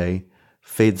Sunday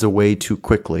fades away too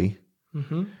quickly.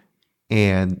 Mm-hmm.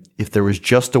 And if there was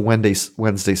just a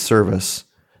Wednesday service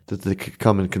that they could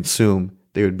come and consume,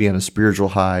 they would be on a spiritual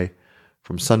high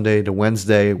from Sunday to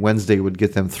Wednesday. Wednesday would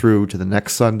get them through to the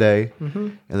next Sunday,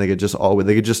 and they could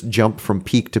just jump from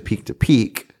peak to peak to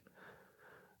peak,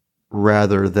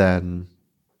 rather than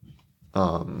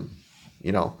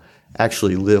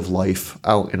actually live life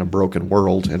out in a broken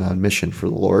world and on mission for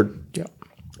the Lord. Yeah.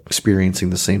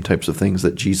 Experiencing the same types of things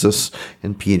that Jesus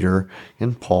and Peter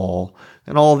and Paul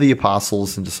and all the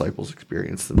apostles and disciples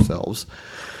experienced themselves.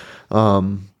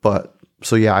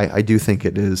 I do think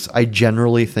it is. I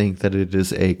generally think that it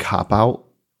is a cop-out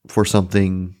for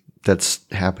something that's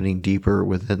happening deeper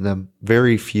within them.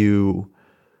 Very few.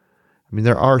 I mean,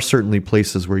 there are certainly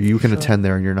places where you can attend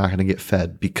there and you're not going to get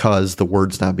fed because the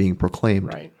word's not being proclaimed.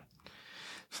 Right.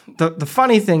 The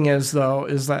funny thing is, though,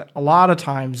 is that a lot of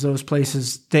times those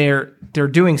places, they're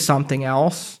doing something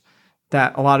else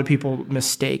that a lot of people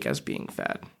mistake as being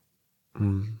fed.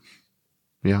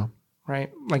 Yeah.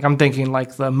 Right? Like I'm thinking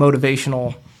like the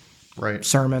motivational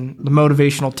sermon, the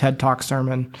motivational TED Talk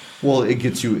sermon. Well, it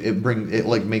gets you, it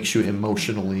like makes you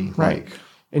emotionally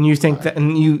and you think that,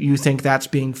 and you think that's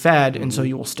being fed, and so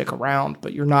you will stick around,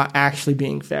 but you're not actually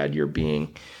being fed, you're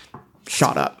being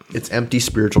shot up. It's empty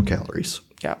spiritual calories.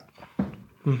 Yeah.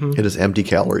 It is empty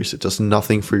calories. It does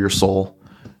nothing for your soul,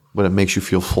 but it makes you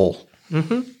feel full.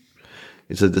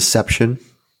 It's a deception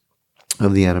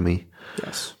of the enemy.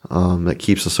 Yes. That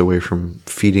keeps us away from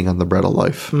feeding on the bread of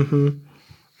life.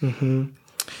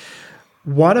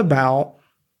 What about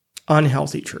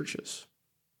unhealthy churches?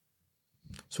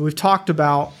 So we've talked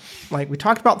about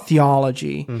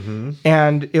theology,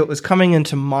 and it was coming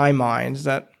into my mind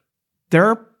that there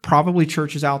are probably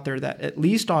churches out there that at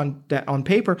least on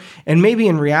paper and maybe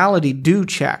in reality do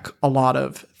check a lot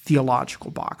of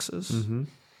theological boxes.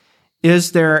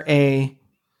 Is there a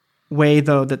way,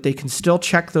 though, that they can still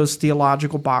check those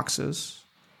theological boxes,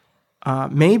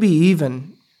 maybe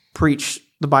even preach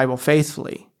the Bible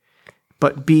faithfully,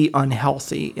 but be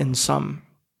unhealthy in some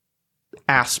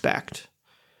aspect?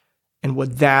 And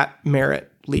would that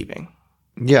merit leaving?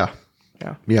 Yeah,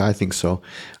 I think so.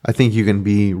 I think you can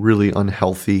be really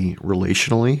unhealthy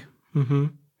relationally.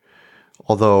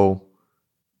 Although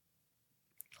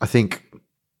I think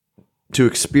to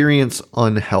experience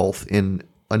unhealth in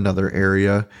another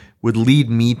area would lead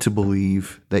me to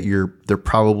believe that they're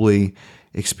probably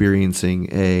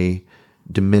experiencing a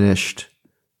diminished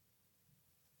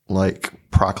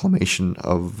proclamation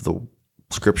of the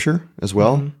scripture as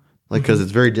well. Because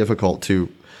it's very difficult to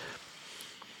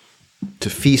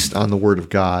feast on the word of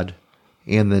God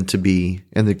and then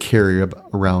to carry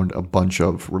around a bunch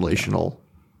of relational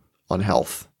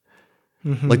unhealth.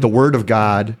 Like the word of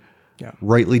God,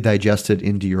 rightly digested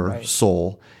into your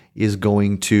soul, is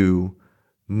going to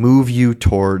move you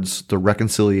towards the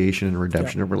reconciliation and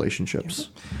redemption of relationships.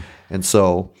 And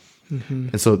so,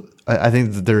 I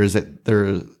think that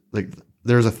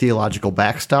there's a theological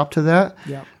backstop to that.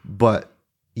 But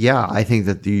yeah, I think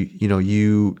that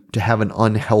to have an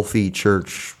unhealthy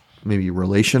church, maybe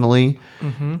relationally,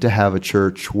 to have a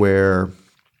church where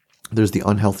there's the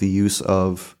unhealthy use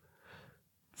of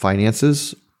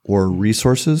finances or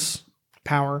resources,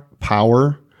 power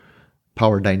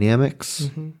dynamics.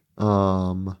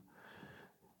 But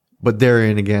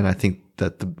therein again, I think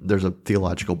that there's a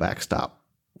theological backstop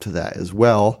to that as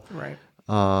well. Right.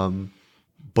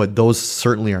 But those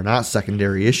certainly are not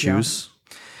secondary issues.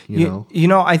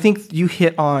 I think you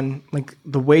hit on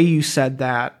the way you said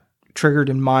that triggered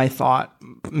in my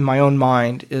own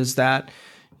mind is that,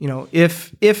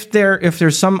 if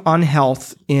there's some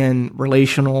unhealth in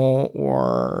relational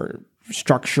or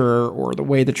structure or the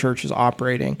way the church is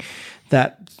operating,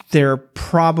 that they're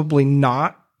probably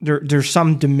not, there's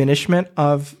some diminishment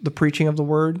of the preaching of the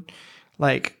word.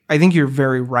 I think you're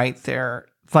very right there.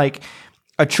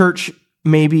 A church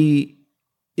maybe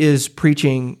is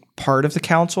preaching part of the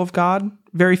counsel of God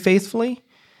very faithfully,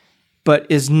 but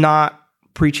is not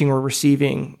preaching or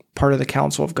receiving part of the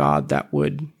counsel of God that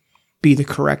would be the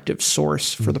corrective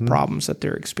source for the problems that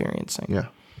they're experiencing.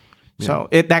 So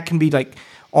that can be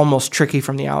almost tricky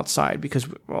from the outside because,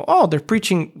 they're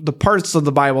preaching the parts of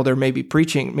the Bible they're maybe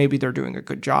preaching, maybe they're doing a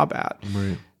good job at,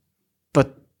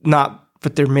 but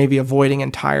they're maybe avoiding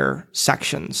entire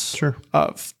sections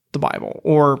of the Bible,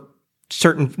 or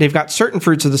they've got certain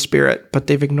fruits of the Spirit, but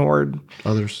they've ignored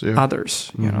others,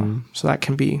 so that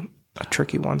can be a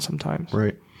tricky one sometimes.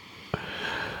 Right.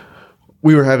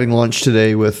 We were having lunch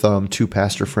today with two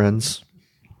pastor friends,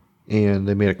 and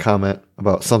they made a comment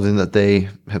about something that they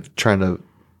have try to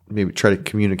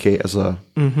communicate as a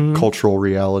cultural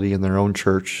reality in their own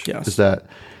church. Is that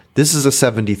this is a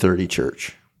 70-30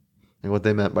 church. And what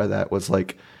they meant by that was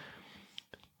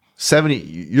 70,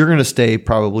 you're going to stay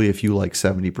probably if you like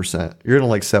 70%. You're going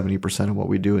to like 70% of what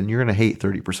we do, and you're going to hate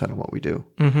 30% of what we do.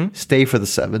 Stay for the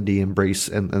 70, embrace,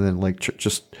 and then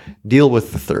just deal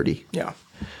with the 30.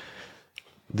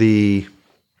 The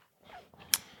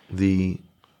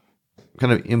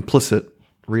kind of implicit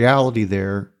reality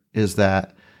there is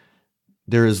that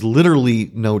there is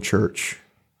literally no church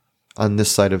on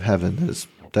this side of heaven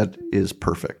that is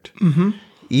perfect. Mm-hmm.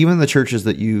 Even the churches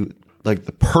that you like,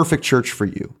 the perfect church for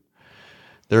you.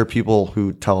 There are people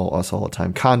who tell us all the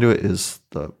time, Conduit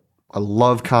I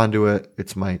love Conduit.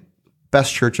 It's my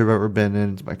best church I've ever been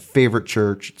in. It's my favorite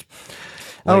church. It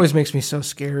always makes me so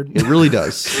scared. It really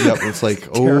does. Yep. It's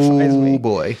like, Terrifies me.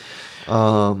 Boy.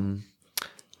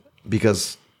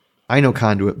 Because I know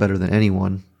Conduit better than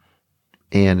anyone,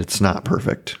 and it's not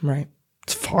perfect. Right.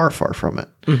 It's far, far from it.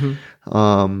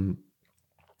 Mm-hmm.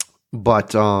 But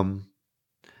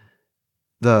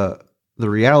the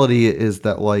reality is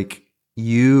that like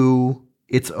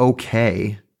it's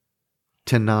okay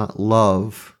to not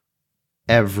love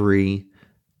every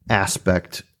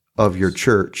aspect of your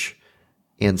church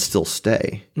and still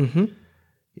stay. Mm-hmm.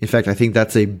 In fact, I think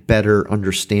that's a better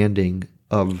understanding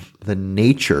of the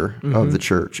nature of the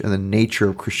church and the nature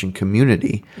of Christian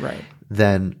community Right.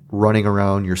 than running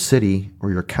around your city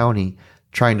or your county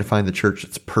trying to find the church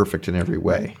that's perfect in every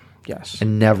way. Yes.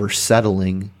 And never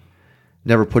settling,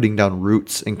 never putting down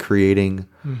roots and creating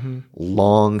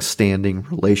long-standing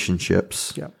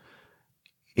relationships Yep.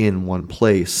 in one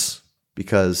place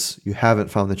because you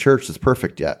haven't found the church that's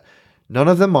perfect yet. None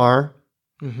of them are.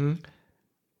 Mm-hmm.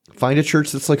 Find a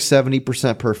church that's like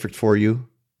 70% perfect for you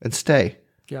and stay.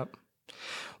 Yep.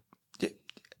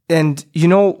 And, you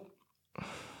know,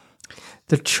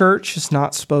 the church is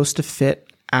not supposed to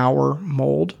fit our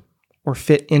mold or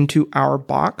fit into our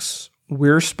box.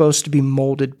 We're supposed to be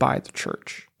molded by the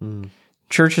church.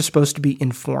 Church is supposed to be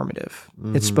informative.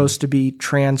 It's supposed to be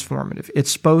transformative.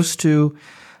 It's supposed to,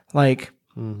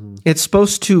 it's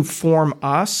supposed to form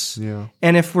us. Yeah.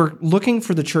 And if we're looking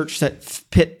for the church that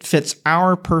fits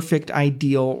our perfect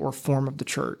ideal or form of the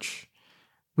church,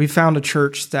 we found a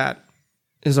church that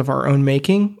is of our own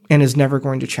making and is never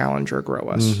going to challenge or grow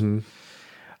us.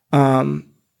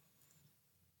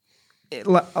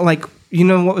 What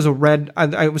was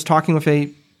I was talking with a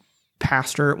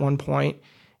pastor at one point,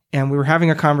 and we were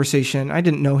having a conversation. I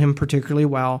didn't know him particularly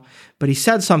well, but he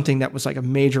said something that was like a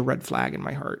major red flag in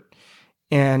my heart.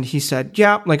 And he said,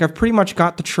 yeah, like I've pretty much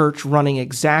got the church running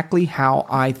exactly how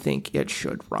I think it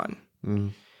should run.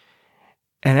 And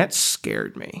it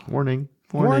scared me. Warning.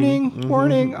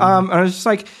 And I was just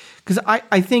like, because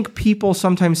I think people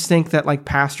sometimes think that like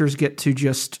pastors get to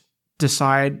just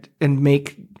decide and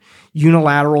make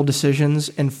unilateral decisions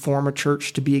and form a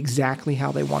church to be exactly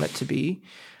how they want it to be.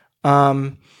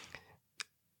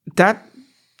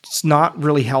 That's not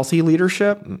really healthy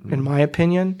leadership, in my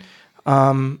opinion.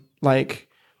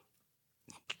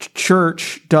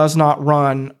 Church does not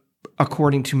run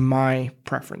according to my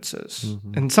preferences.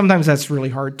 And sometimes that's really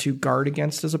hard to guard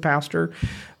against as a pastor,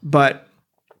 but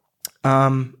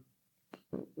we're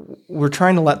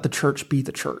trying to let the church be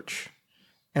the church.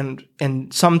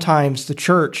 And sometimes the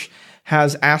church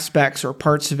has aspects or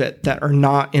parts of it that are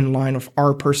not in line with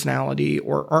our personality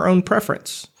or our own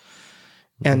preference.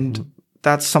 And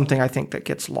that's something I think that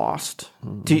gets lost.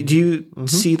 Do you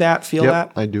see that, feel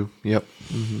that? I do. Yep.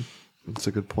 That's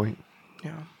a good point.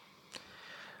 Yeah.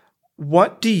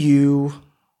 What do you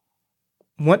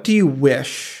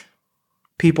wish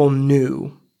people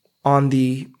knew on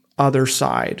the other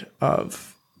side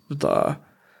of the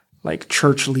like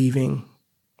church leaving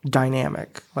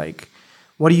dynamic? Like,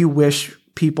 what do you wish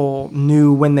people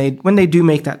knew when they do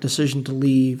make that decision to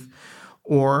leave,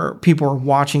 or people are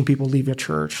watching people leave a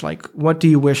church? Like, what do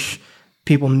you wish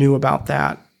people knew about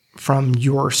that from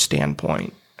your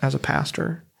standpoint as a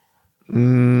pastor?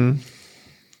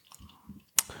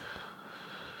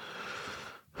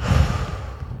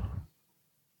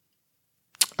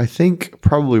 I think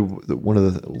probably one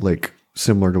of the like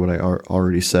similar to what I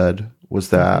already said was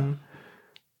that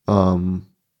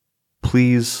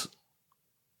please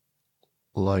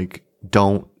like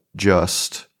don't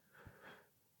just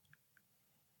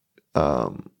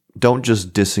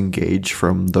disengage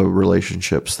from the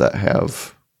relationships that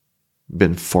have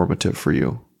been formative for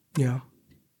you. Yeah.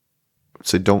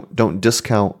 So don't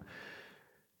discount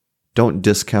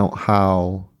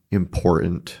how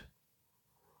important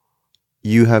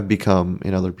you have become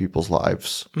in other people's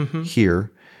lives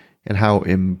here and how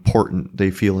important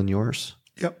they feel in yours.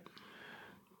 Yep.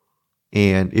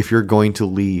 And if you're going to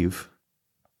leave,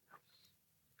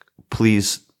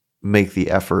 please make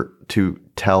the effort to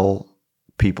tell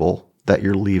people that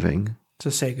you're leaving.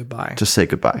 To say goodbye.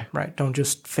 Right. Don't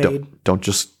just fade. Don't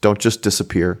just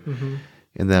disappear.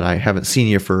 And then I haven't seen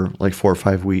you for like 4 or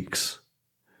 5 weeks.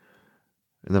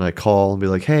 And then I call and be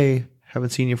like, hey, haven't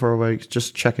seen you for a week.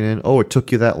 Just checking in. Oh, it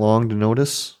took you that long to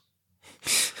notice?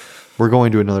 we're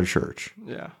going to another church.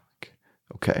 Yeah.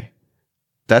 Okay.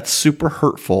 That's super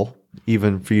hurtful,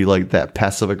 even for you, like that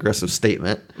passive aggressive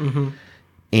statement. Mm-hmm.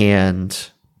 And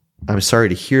I'm sorry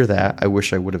to hear that. I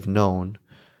wish I would have known.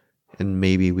 And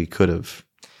maybe we could have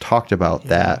talked about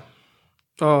that.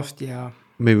 Oh, yeah.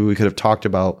 Maybe we could have talked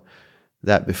about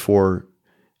that before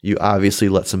you obviously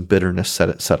let some bitterness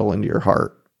settle into your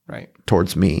heart. Right.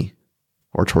 Towards me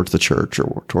or towards the church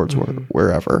or towards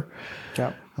wherever.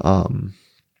 Yeah.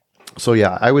 So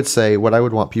yeah, I would say what I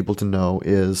would want people to know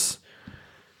is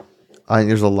I think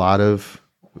there's a lot of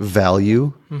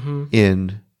value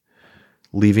in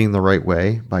leaving the right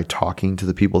way by talking to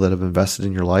the people that have invested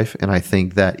in your life. And I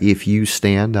think that if you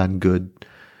stand on good,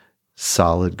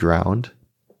 solid ground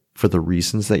for the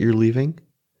reasons that you're leaving,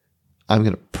 I'm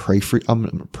going to pray for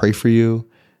you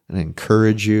and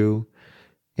encourage you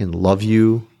and love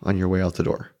you on your way out the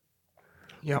door.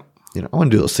 Yep. You know, I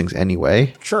want to do those things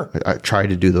anyway. Sure. I try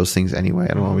to do those things anyway.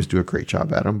 I don't always do a great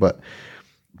job at them, but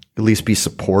at least be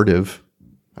supportive.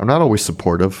 I'm not always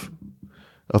supportive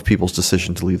of people's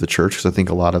decision to leave the church because I think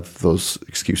a lot of those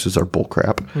excuses are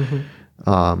bullcrap.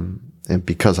 And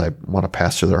because I want to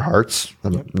pastor their hearts,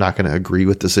 I'm not going to agree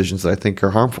with decisions that I think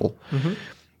are harmful.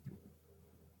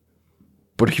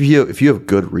 But if you have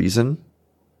good reason,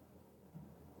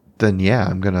 then yeah,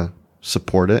 I'm going to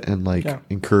support it and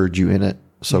encourage you in it.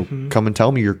 So come and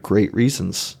tell me your great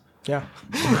reasons. Yeah.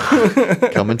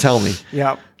 Come and tell me.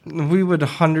 Yeah. We would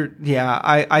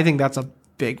I think that's a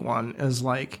big one is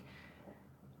like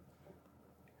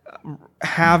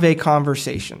have a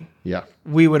conversation. Yeah.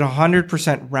 We would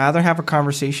 100% rather have a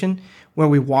conversation where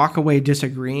we walk away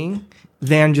disagreeing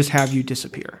than just have you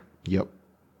disappear. Yep.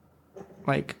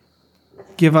 Like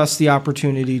give us the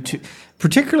opportunity to,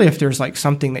 particularly if there's like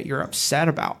something that you're upset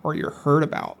about or you're hurt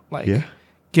about, like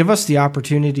give us the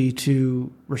opportunity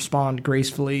to respond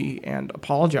gracefully and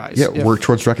apologize. Yeah, work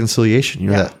towards reconciliation.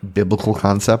 You know that biblical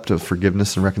concept of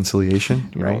forgiveness and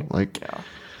reconciliation. You know,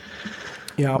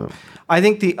 Yeah. I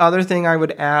think the other thing I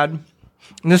would add,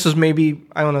 and this is maybe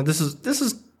this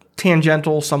is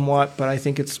tangential somewhat, but I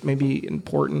think it's maybe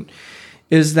important,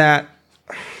 is that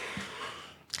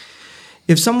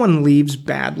if someone leaves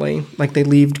badly, like they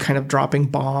leave kind of dropping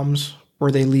bombs,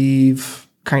 or they leave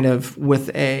kind of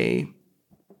with a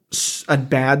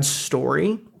bad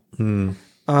story.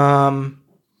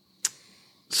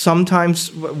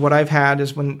 Sometimes what I've had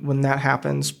is when that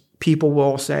happens, people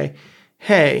will say,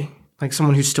 hey, like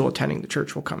someone who's still attending the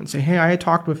church will come and say, hey, I had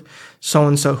talked with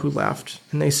so-and-so who left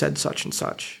and they said such and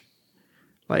such.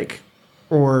 Like,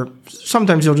 or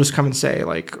sometimes you'll just come and say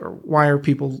like, why are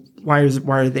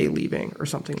they leaving or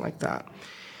something like that.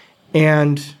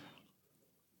 And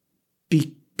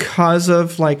because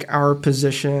of like our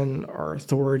position, our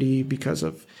authority, because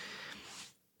of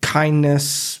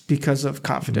kindness, because of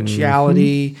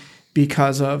confidentiality,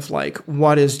 because of like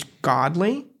what is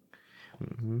godly,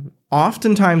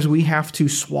 oftentimes we have to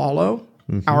swallow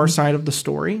our side of the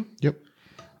story. Yep.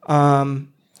 And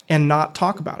not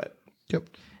talk about it. Yep.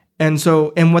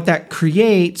 And what that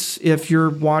creates, if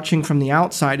you're watching from the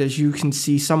outside, is you can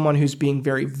see someone who's being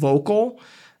very vocal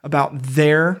about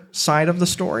their side of the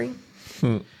story.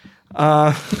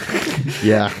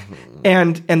 Yeah.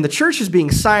 And the church is being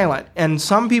silent. And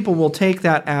some people will take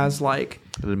that as like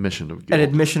an admission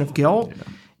of guilt. Yeah.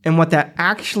 And what that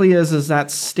actually is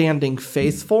that's standing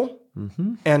faithful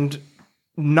and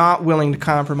not willing to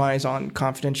compromise on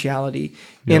confidentiality,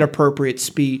 inappropriate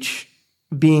speech,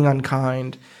 being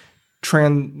unkind,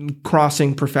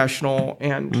 crossing professional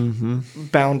and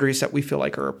boundaries that we feel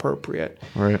like are appropriate.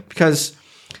 Right. Because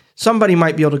somebody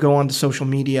might be able to go onto social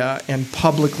media and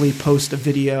publicly post a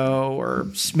video or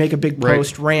make a big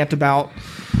post, rant about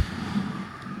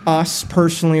us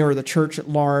personally or the church at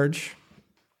large.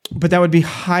 But that would be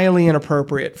highly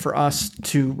inappropriate for us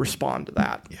to respond to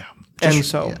that. Yeah.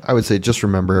 I would say just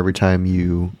remember every time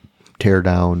you tear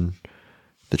down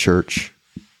the church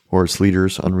or its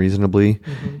leaders unreasonably,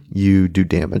 you do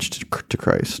damage to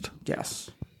Christ. Yes.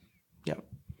 Yeah.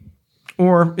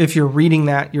 Or if you're reading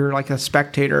that, you're like a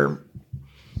spectator,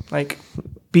 like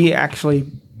be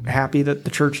actually happy that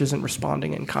the church isn't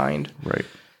responding in kind. Right.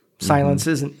 Silence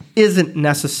isn't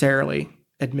necessarily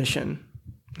admission.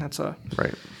 That's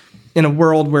right. In a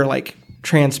world where like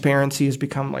transparency has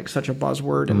become like such a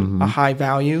buzzword and a high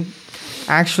value,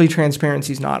 actually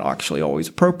transparency is not actually always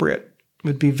appropriate. It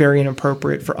would be very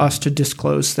inappropriate for us to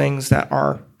disclose things that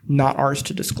are not ours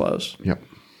to disclose. Yep.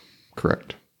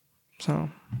 Correct. So,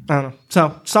 I don't know.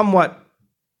 So, somewhat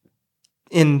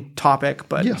in topic,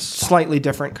 but slightly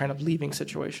different kind of leaving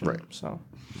situation. Right. So,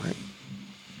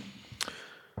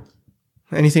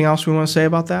 anything else we want to say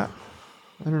about that?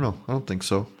 I don't know. I don't think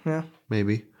so. Yeah,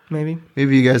 Maybe. maybe.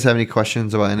 Maybe you guys have any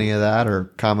questions about any of that or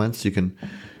comments. You can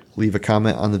leave a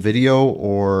comment on the video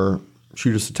or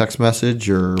shoot us a text message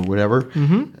or whatever.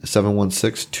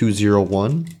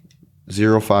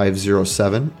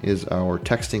 716-201-0507 is our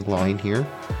texting line here.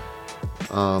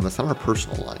 That's not our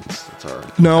personal lines. That's our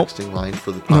texting line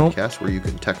for the podcast where you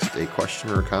can text a question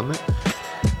or a comment.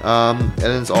 And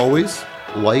as always,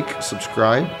 like,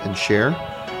 subscribe, and share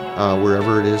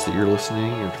wherever it is that you're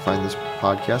listening or to find this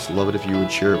podcast. I'd love it if you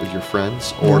would share it with your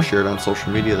friends or share it on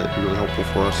social media. That'd be really helpful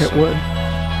for us. It would.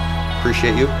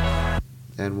 Appreciate you.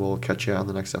 And we'll catch you on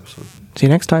the next episode. See you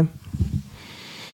next time.